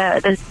better,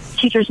 the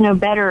teachers know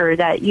better,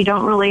 that you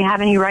don't really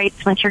have any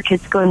rights once your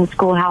kids go in the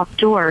schoolhouse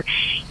door.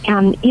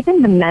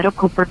 Even the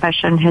medical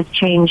profession has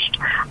changed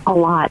a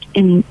lot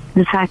in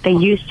the fact they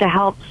used to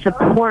help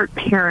support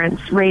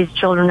parents raise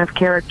children of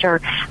character.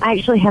 I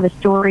actually have a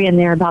story in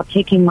there about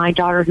taking my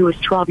daughter, who was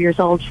 12 years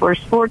old, for a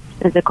sports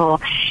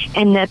physical,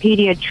 and the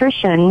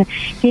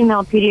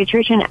female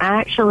pediatrician,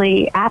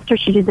 actually, after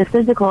she did the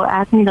physical,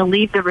 asked me to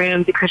leave the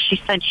room because she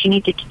said she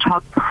needed to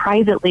talk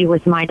privately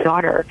with my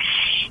daughter.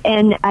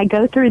 And I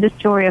go through the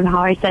story of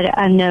how I said,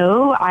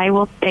 no, I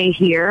will stay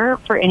here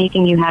for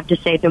anything you have to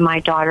say to my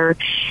daughter.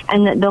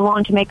 And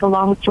to make a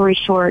long story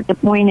short, the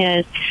point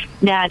is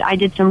that I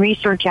did some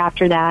research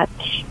after that,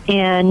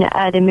 and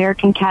the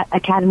American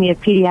Academy of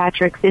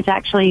Pediatrics is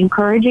actually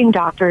encouraging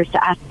doctors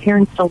to ask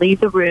parents to leave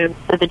the room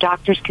so the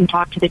doctors can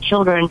talk to the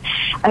children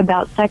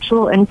about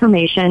sexual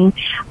information.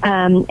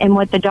 And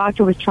what the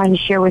doctor was trying to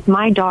share with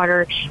my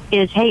daughter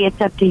is, hey, it's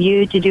up to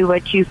you to do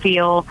what you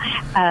feel.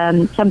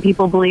 Some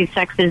people believe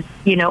sex is,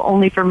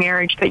 only for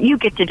marriage, but you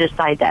get to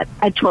decide that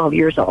at 12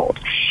 years old.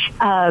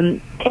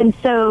 And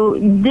so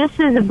this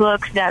is a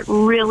book that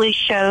really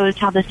shows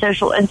how the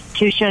social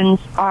institutions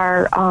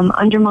are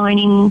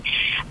undermining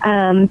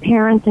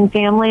parents and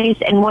families,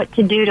 and what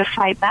to do to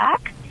fight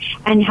back,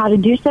 and how to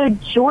do so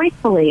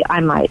joyfully, I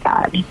might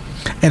add.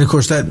 And, of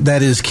course,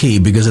 that is key,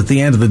 because at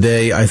the end of the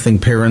day, I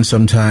think parents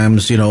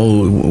sometimes,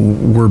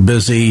 we're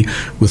busy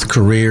with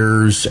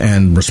careers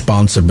and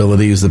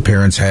responsibilities that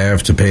parents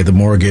have to pay the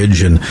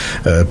mortgage and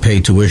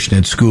pay tuition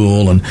at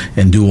school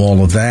and do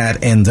all of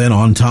that. And then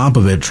on top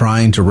of it,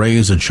 trying to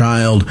raise a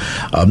child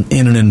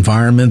in an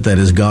environment that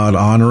is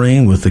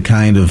God-honoring, with the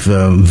kind of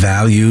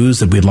values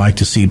that we'd like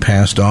to see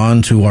passed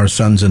on to our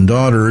sons and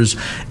daughters.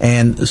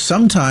 And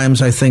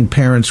sometimes I think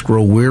parents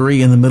grow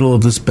weary in the middle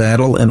of this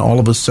battle, and all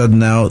of a sudden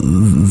now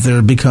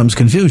there becomes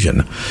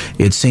confusion.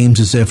 It seems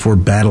as if we're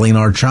battling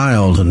our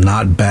child and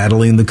not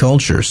battling the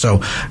culture. So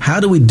how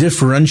do we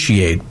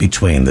differentiate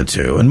between the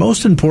two? And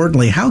most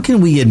importantly, how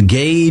can we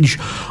engage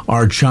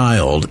our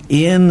child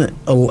at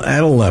a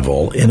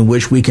level in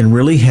which we can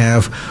really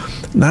have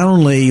not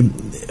only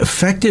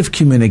effective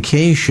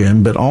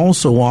communication, but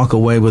also walk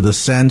away with a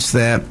sense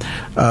that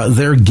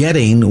they're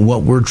getting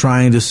what we're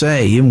trying to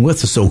say, even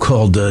with the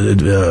so-called,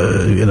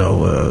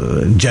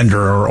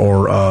 gender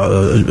or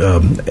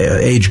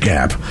age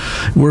gap.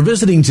 We're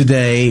visiting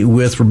today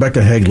with Rebecca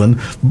Heglin.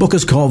 The book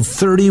is called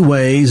 30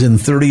 Ways in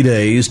 30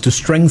 Days to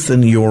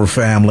Strengthen Your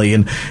Family.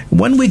 And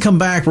when we come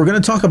back, we're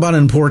going to talk about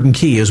an important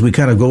key as we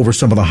kind of go over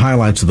some of the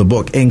highlights of the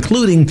book,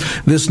 including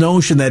this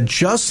notion that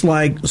just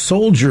like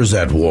soldiers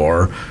at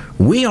war,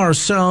 we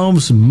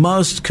ourselves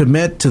must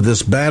commit to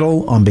this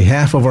battle on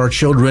behalf of our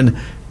children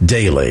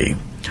daily.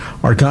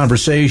 Our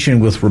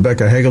conversation with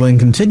Rebecca Heglin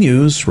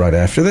continues right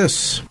after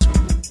this.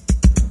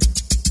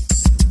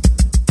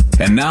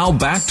 And now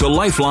back to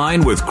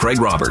Lifeline with Craig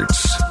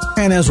Roberts.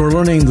 And as we're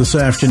learning this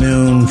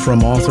afternoon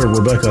from author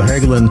Rebecca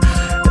Heglin,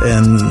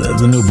 and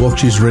the new book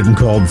she's written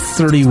called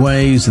 30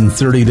 Ways in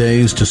 30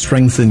 Days to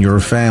Strengthen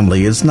Your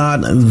Family, it's not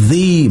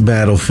the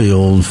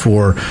battlefield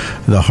for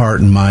the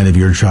heart and mind of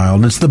your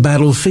child. It's the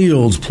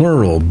battlefields,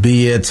 plural,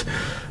 be it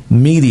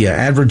media,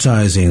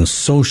 advertising,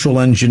 social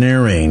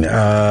engineering,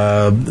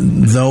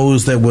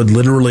 those that would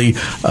literally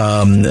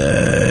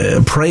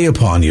prey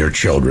upon your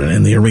children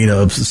in the arena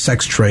of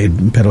sex trade,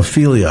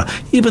 pedophilia,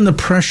 even the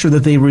pressure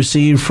that they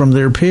receive from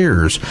their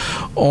peers,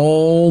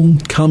 all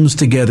comes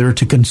together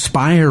to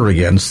conspire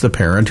against the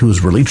parent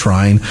who's really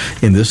trying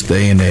in this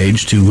day and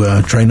age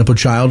to train up a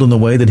child in the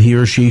way that he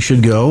or she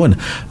should go and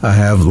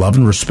have love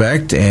and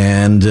respect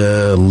and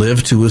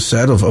live to a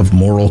set of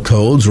moral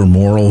codes or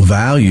moral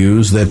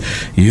values that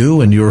you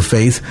and your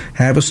faith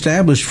have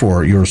established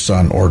for your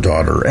son or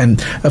daughter.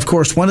 And, of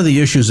course, one of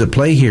the issues at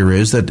play here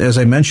is that, as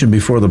I mentioned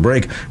before the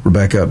break,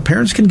 Rebecca,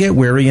 parents can get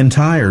weary and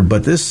tired,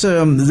 but this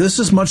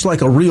is much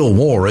like a real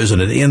war, isn't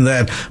it, in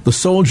that the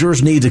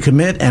soldiers need to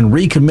commit and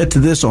recommit to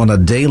this on a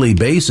daily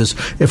basis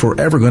if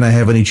we're ever going to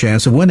have any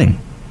chance of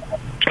winning.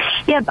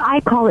 Yeah, I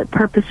call it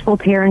purposeful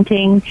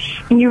parenting,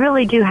 and you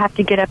really do have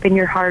to get up in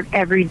your heart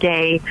every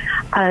day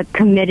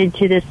committed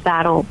to this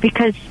battle,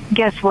 because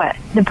guess what?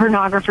 The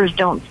pornographers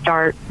don't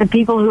start. The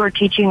people who are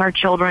teaching our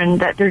children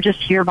that they're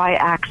just here by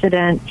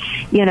accident,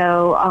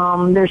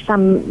 there's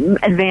some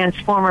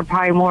advanced form of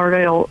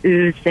primordial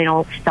ooze, they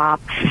don't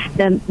stop.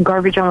 The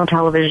garbage on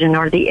television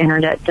or the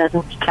internet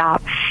doesn't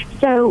stop.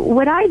 So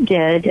what I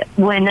did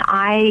when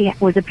I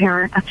was a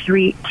parent of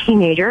 3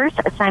 teenagers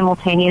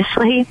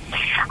simultaneously,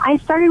 I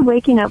started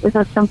waking up with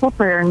a simple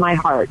prayer in my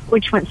heart,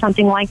 which went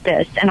something like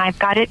this, and I've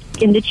got it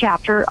in the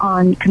chapter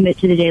on Commit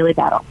to the Daily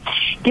Battle.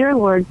 Dear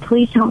Lord,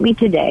 please help me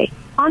today,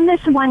 on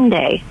this one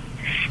day,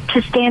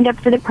 to stand up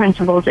for the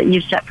principles that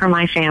you've set for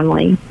my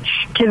family,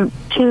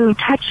 to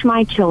touch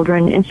my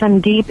children in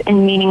some deep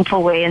and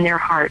meaningful way in their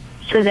heart,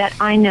 so that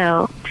I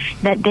know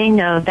that they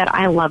know that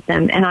I love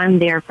them and I'm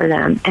there for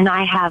them and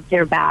I have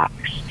their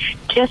backs.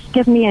 Just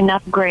give me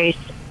enough grace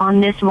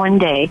on this one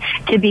day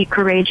to be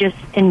courageous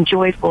and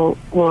joyful,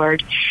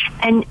 Lord.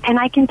 And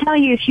I can tell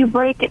you, if you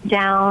break it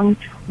down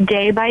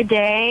day by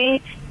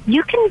day,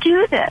 you can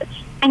do this.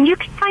 And you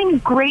can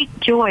find great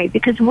joy,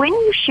 because when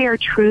you share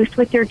truth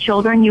with your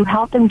children, you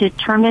help them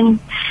determine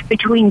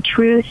between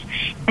truth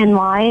and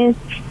lies.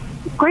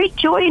 Great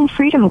joy and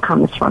freedom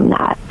comes from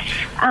that.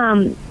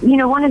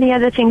 One of the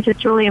other things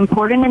that's really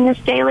important in this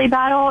daily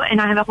battle,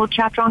 and I have a whole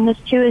chapter on this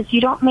too, is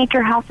you don't make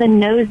your house a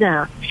no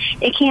zone.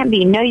 It can't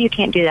be, no, you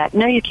can't do that.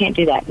 No, you can't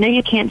do that. No,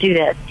 you can't do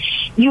this.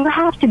 You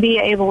have to be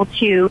able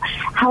to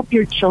help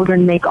your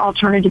children make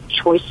alternative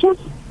choices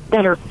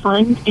that are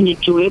fun and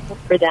enjoyable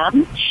for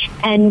them.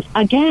 And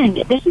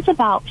again, this is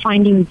about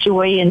finding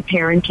joy in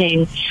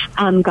parenting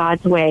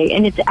God's way.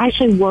 And it's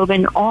actually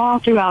woven all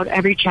throughout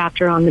every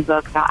chapter on the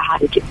book about how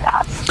to do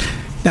that.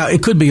 Now,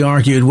 it could be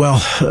argued,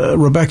 well,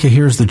 Rebecca,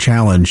 here's the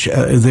challenge.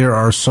 There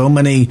are so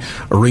many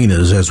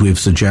arenas, as we've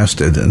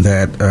suggested,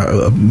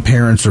 that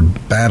parents are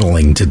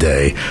battling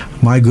today.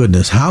 My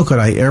goodness, how could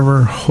I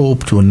ever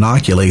hope to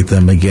inoculate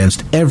them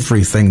against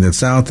everything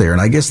that's out there?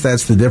 And I guess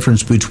that's the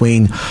difference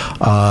between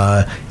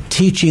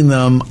teaching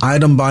them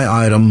item by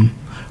item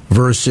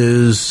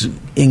versus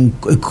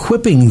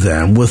equipping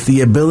them with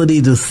the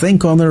ability to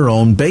think on their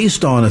own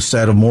based on a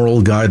set of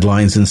moral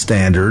guidelines and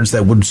standards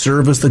that would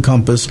serve as the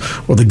compass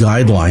or the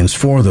guidelines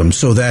for them,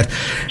 so that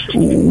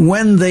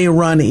when they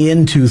run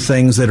into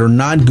things that are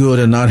not good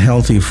and not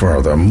healthy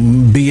for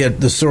them, be it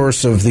the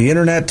source of the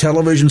internet,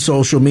 television,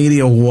 social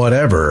media,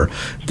 whatever,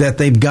 that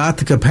they've got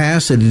the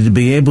capacity to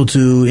be able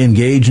to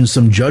engage in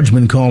some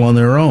judgment call on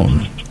their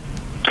own.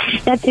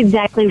 That's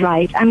exactly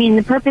right. I mean,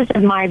 the purpose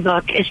of my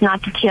book is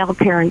not to tell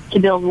parents to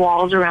build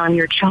walls around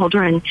your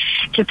children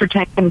to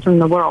protect them from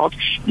the world.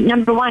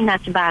 Number one,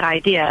 that's a bad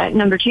idea.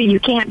 Number two, you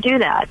can't do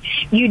that.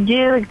 You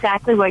do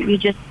exactly what you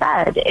just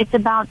said. It's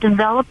about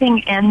developing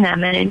in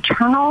them an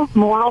internal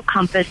moral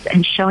compass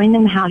and showing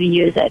them how to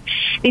use it.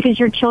 Because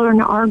your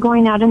children are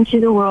going out into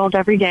the world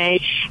every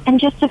day. In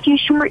just a few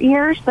short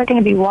years, they're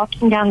going to be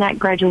walking down that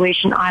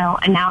graduation aisle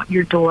and out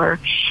your door.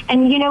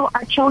 And, you know,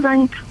 our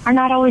children are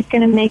not always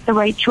going to make the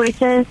right choices,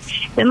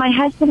 but my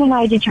husband and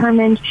I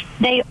determined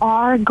they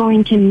are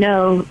going to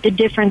know the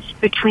difference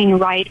between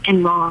right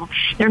and wrong.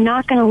 They're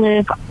not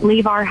going to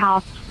leave our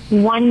house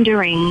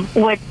wondering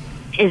what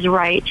is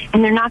right,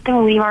 and they're not going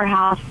to leave our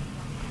house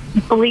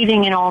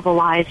believing in all the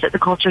lies that the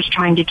culture is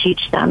trying to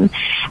teach them.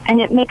 And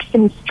it makes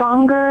them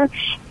stronger,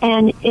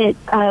 and it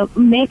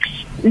makes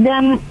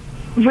them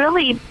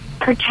really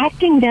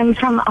protecting them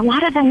from a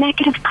lot of the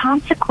negative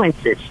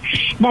consequences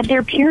that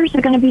their peers are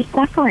going to be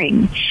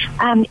suffering.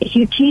 If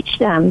you teach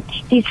them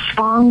these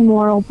strong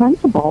moral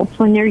principles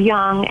when they're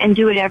young and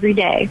do it every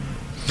day.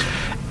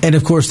 And,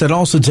 of course, that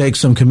also takes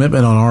some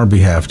commitment on our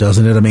behalf,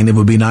 doesn't it? I mean, it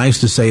would be nice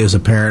to say as a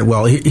parent,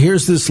 well,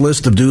 here's this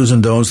list of do's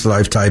and don'ts that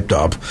I've typed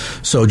up,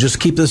 so just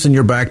keep this in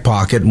your back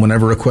pocket, and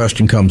whenever a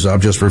question comes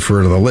up, just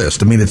refer to the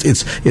list. I mean,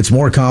 it's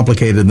more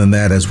complicated than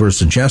that, as we're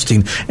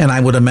suggesting, and I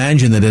would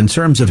imagine that in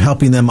terms of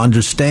helping them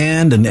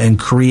understand and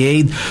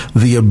create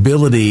the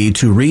ability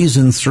to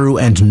reason through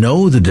and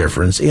know the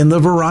difference in the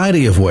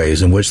variety of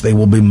ways in which they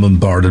will be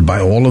bombarded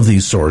by all of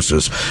these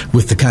sources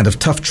with the kind of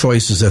tough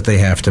choices that they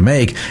have to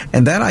make.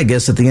 And that, I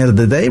guess, at the end of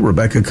the day,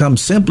 Rebecca, comes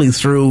simply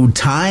through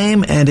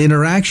time and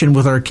interaction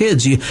with our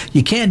kids.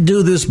 You can't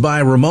do this by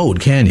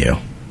remote, can you?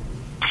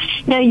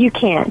 No, you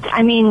can't.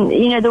 I mean,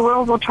 you know, the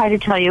world will try to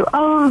tell you,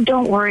 oh,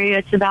 don't worry,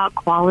 it's about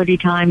quality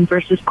time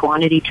versus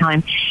quantity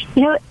time.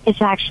 You know,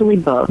 it's actually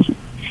both.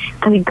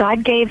 I mean,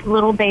 God gave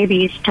little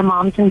babies to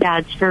moms and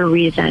dads for a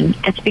reason.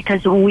 It's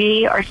because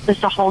we are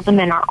supposed to hold them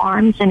in our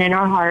arms and in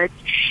our hearts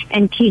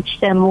and teach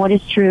them what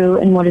is true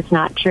and what is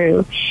not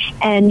true.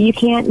 And you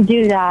can't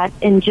do that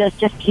in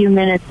just a few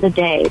minutes a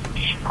day.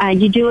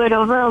 You do it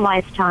over a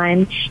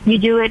lifetime. You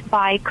do it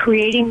by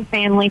creating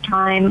family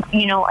time.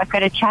 You know, I've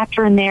got a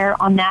chapter in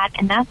there on that,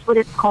 and that's what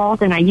it's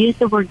called. And I use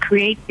the word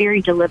create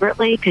very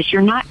deliberately because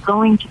you're not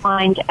going to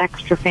find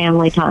extra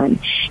family time.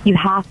 You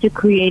have to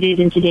create it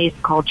in today's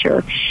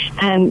culture.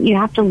 You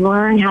have to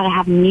learn how to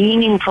have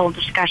meaningful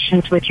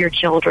discussions with your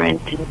children.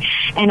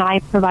 And I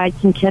provide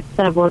some tips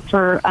that have worked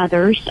for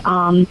others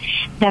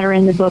that are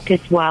in the book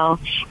as well.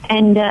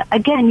 And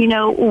again, you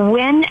know,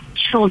 when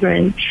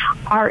children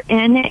are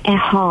in a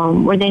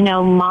home where they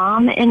know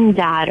mom and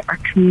dad are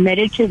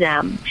committed to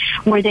them,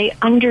 where they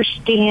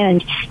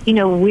understand, you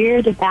know,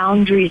 where the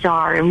boundaries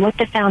are and what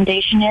the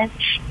foundation is,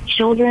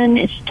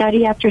 children,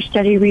 study after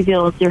study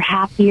reveals they're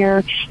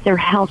happier, they're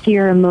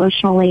healthier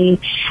emotionally,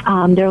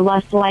 they're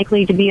less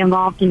likely to be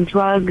involved in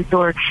drugs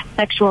or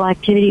sexual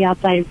activity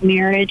outside of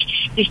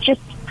marriage. There's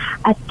just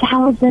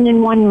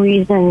 1,001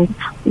 reasons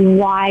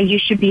why you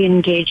should be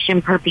engaged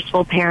in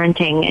purposeful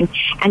parenting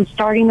and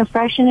starting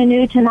afresh and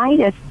anew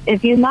tonight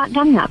if you've not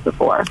done that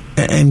before.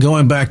 And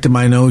going back to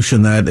my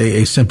notion that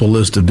a simple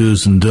list of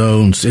do's and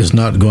don'ts is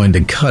not going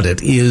to cut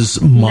it,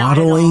 is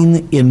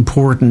modeling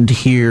important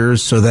here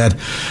so that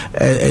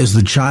as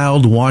the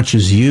child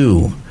watches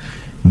you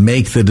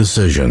make the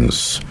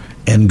decisions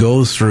and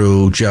go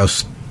through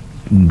just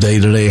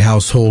day-to-day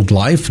household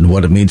life and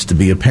what it means to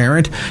be a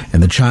parent,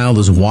 and the child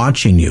is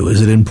watching you,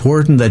 is it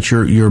important that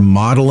you're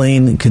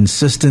modeling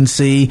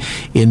consistency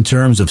in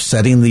terms of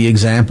setting the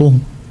example?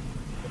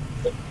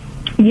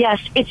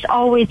 Yes, it's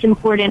always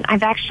important.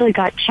 I've actually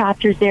got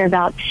chapters there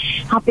about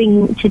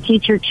helping to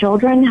teach your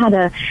children how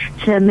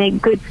to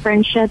make good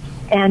friendships.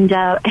 And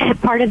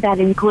part of that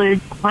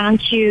includes, why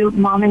don't you,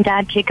 mom and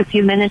dad, take a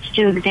few minutes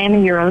to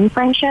examine your own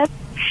friendships?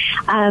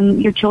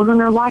 Your children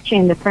are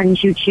watching the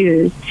friends you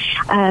choose.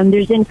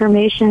 There's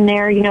information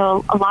there. You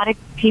know, a lot of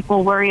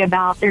people worry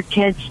about their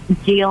kids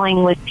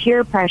dealing with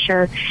peer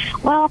pressure.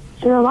 Well,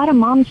 there are a lot of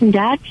moms and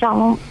dads that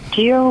won't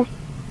deal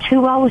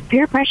too well with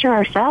peer pressure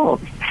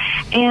ourselves.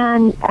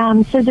 And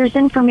so there's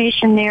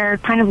information there,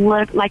 kind of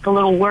look like a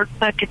little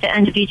workbook at the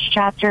end of each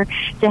chapter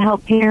to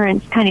help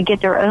parents kind of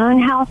get their own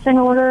house in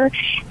order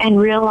and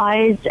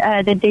realize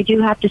that they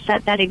do have to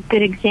set that a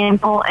good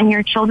example. And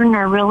your children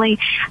are really,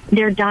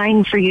 they're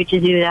dying for you to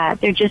do that.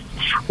 They're just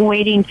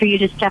waiting for you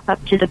to step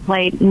up to the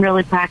plate and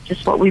really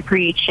practice what we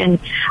preach. And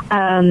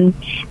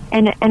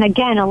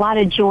again, a lot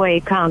of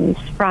joy comes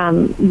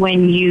from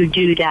when you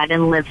do that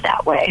and live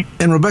that way.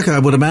 And Rebecca, I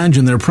would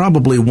imagine they're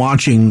probably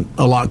watching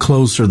a lot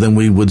closer than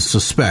we would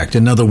suspect.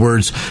 In other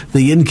words,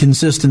 the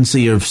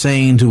inconsistency of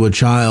saying to a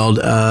child,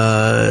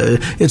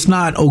 it's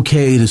not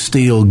okay to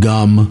steal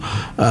gum,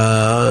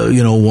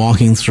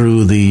 walking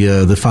through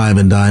the five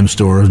and dime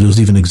store. Does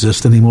it even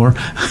exist anymore?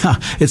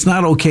 It's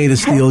not okay to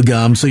steal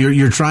gum. So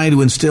you're trying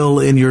to instill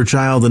in your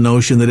child the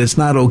notion that it's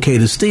not okay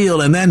to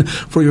steal. And then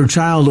for your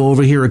child to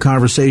overhear a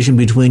conversation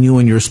between you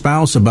and your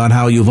spouse about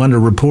how you've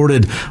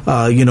underreported,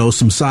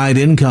 some side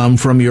income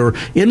from your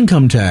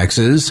income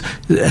taxes,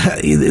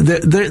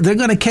 they're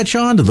going to catch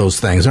on to those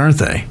things, aren't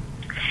they?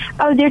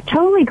 Oh, they're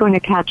totally going to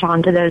catch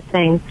on to those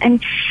things.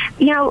 And,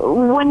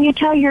 when you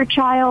tell your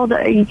child,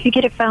 you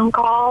get a phone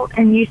call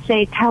and you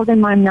say, tell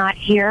them I'm not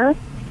here,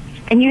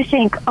 and you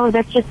think, oh,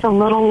 that's just a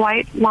little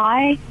white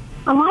lie.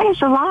 A lie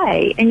is a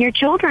lie, and your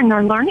children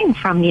are learning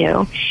from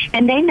you.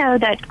 And they know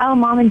that, oh,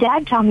 mom and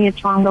dad tell me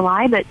it's wrong to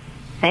lie, but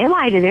they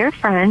lie to their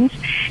friends.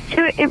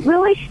 So it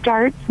really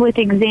starts with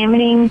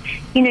examining,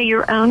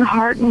 your own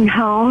heart and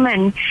home,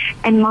 and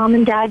mom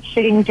and dad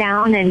sitting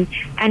down and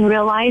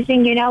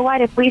realizing, you know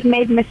what, if we've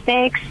made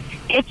mistakes,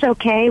 it's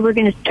okay. We're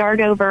going to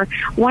start over.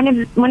 One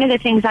of the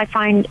things I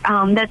find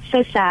that's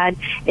so sad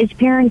is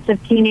parents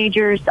of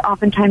teenagers.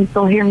 Oftentimes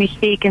they'll hear me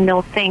speak and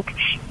they'll think,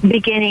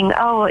 beginning,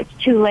 oh, it's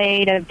too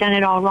late. I've done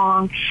it all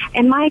wrong.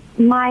 And my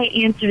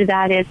answer to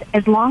that is,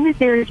 as long as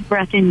there is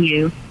breath in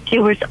you,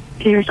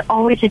 there's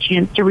always a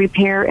chance to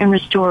repair and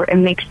restore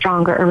and make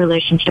stronger a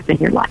relationship in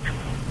your life.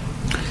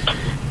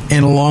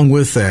 And along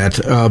with that,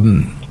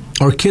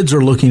 our kids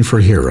are looking for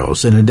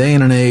heroes. In a day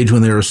and an age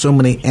when there are so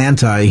many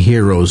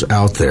anti-heroes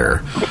out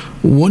there,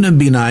 wouldn't it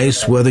be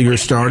nice, whether you're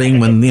starting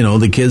when,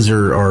 the kids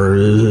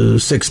are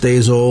 6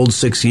 days old,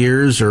 6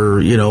 years,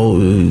 or,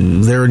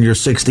 they're in your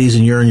 60s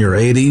and you're in your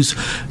 80s,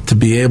 to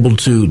be able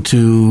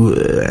to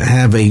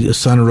have a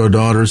son or a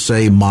daughter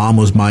say, Mom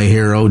was my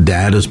hero,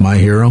 Dad is my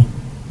hero?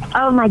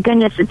 Oh, my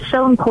goodness, it's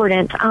so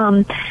important.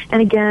 And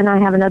again, I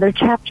have another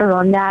chapter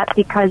on that,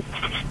 because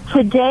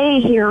today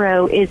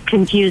hero is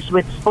confused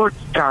with sports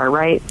star,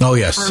 right? Oh,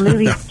 yes. Or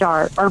movie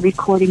star or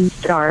recording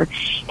star.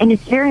 And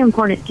it's very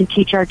important to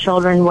teach our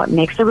children what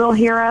makes a real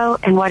hero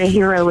and what a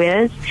hero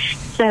is,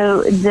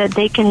 so that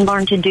they can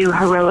learn to do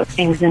heroic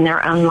things in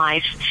their own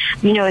life.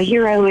 A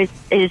hero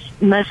is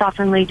most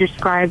oftenly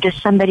described as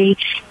somebody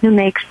who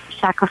makes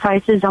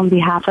sacrifices on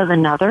behalf of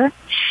another.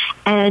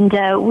 And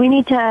we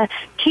need to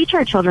teach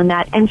our children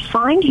that, and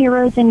find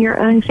heroes in your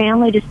own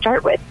family to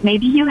start with.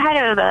 Maybe you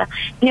had a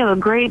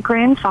great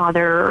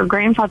grandfather or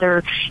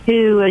grandfather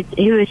who has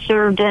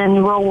served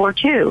in World War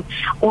II,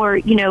 or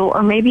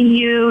maybe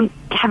you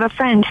have a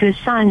friend whose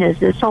son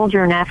is a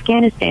soldier in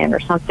Afghanistan or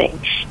something.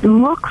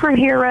 And look for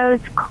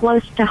heroes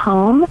close to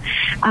home.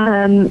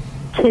 And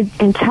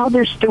tell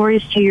their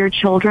stories to your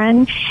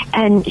children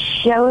and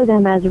show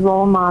them as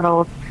role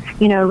models,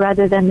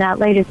 rather than that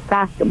latest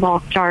basketball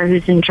star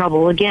who's in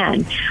trouble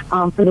again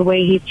for the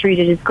way he's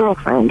treated his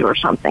girlfriend or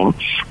something.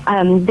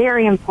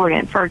 Very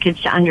important for our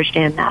kids to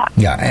understand that.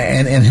 Yeah,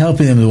 and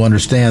helping them to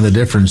understand the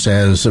difference,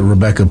 as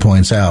Rebecca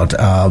points out.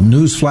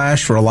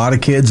 Newsflash for a lot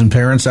of kids and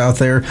parents out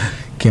there,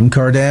 Kim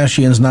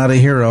Kardashian's not a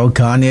hero.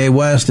 Kanye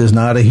West is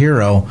not a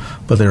hero.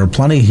 But there are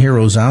plenty of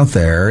heroes out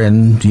there,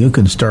 and you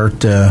can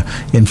start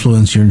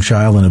influencing your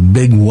child in a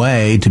big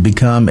way to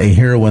become a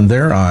hero in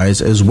their eyes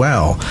as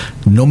well,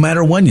 no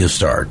matter when you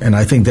start. And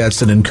I think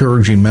that's an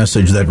encouraging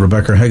message that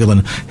Rebecca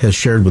Hegelin has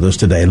shared with us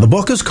today. The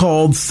book is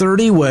called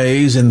 30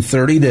 Ways in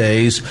 30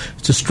 Days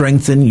to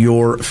Strengthen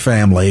Your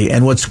Family.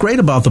 And what's great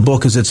about the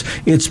book is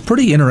it's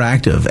pretty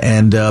interactive,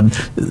 and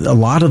a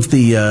lot of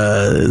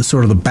the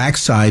sort of the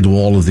backside to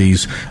all of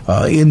these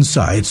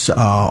insights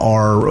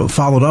are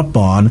followed up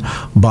on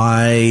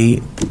by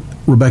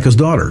Rebecca's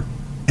daughter.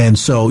 And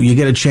so you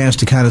get a chance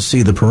to kind of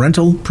see the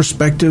parental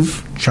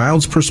perspective,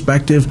 child's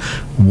perspective,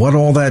 what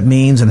all that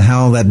means, and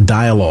how that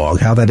dialogue,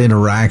 how that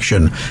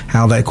interaction,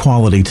 how that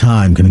quality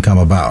time can come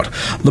about.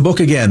 The book,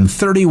 again,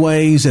 30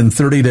 Ways in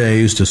 30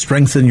 Days to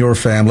Strengthen Your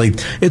Family.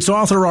 Its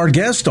author, our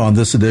guest on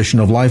this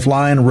edition of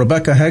Lifeline,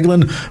 Rebecca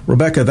Hegelin.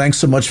 Rebecca, thanks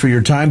so much for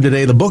your time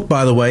today. The book,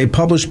 by the way,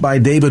 published by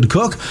David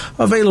Cook,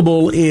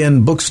 available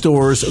in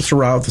bookstores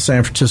throughout the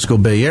San Francisco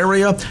Bay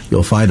Area.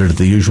 You'll find it at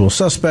the usual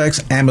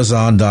suspects,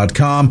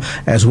 Amazon.com,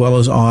 as well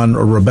as on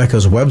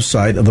Rebecca's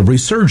website,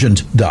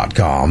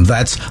 theresurgent.com.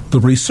 That's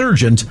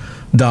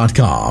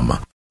theresurgent.com.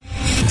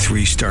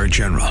 3-star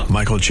general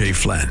Michael J.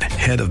 Flynn,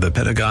 head of the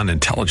Pentagon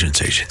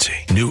Intelligence Agency,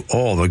 knew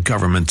all the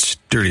government's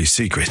dirty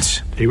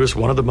secrets. He was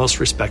one of the most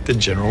respected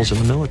generals in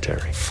the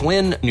military.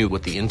 Flynn knew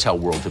what the intel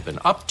world had been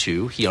up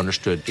to. He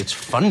understood its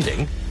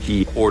funding.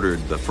 He ordered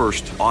the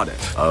first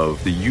audit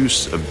of the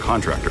use of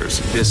contractors.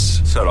 This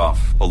set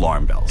off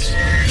alarm bells.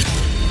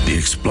 The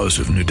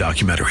explosive new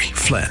documentary,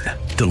 Flynn,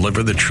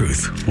 Deliver the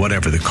Truth,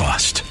 Whatever the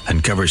Cost,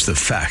 uncovers the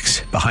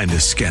facts behind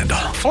this scandal.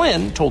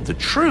 Flynn told the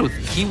truth.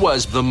 He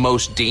was the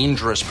most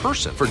dangerous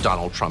person for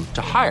Donald Trump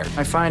to hire.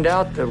 I find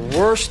out the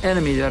worst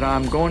enemy that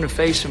I'm going to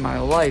face in my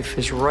life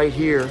is right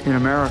here in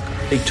America.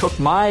 They took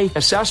my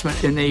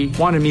assessment and they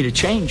wanted me to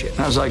change it. And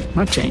I was like, I'm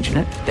not changing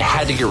it. They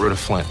had to get rid of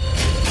Flynn.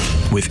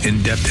 With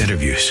in-depth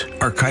interviews,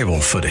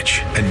 archival footage,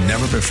 and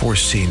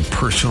never-before-seen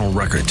personal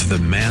records of the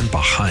man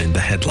behind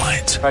the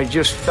headlines. I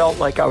just felt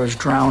like I was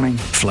drowning.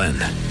 Flynn,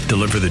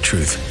 Deliver the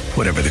Truth,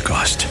 Whatever the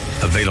Cost.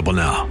 Available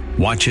now.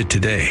 Watch it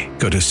today.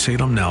 Go to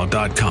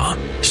salemnow.com.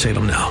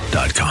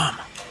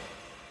 salemnow.com.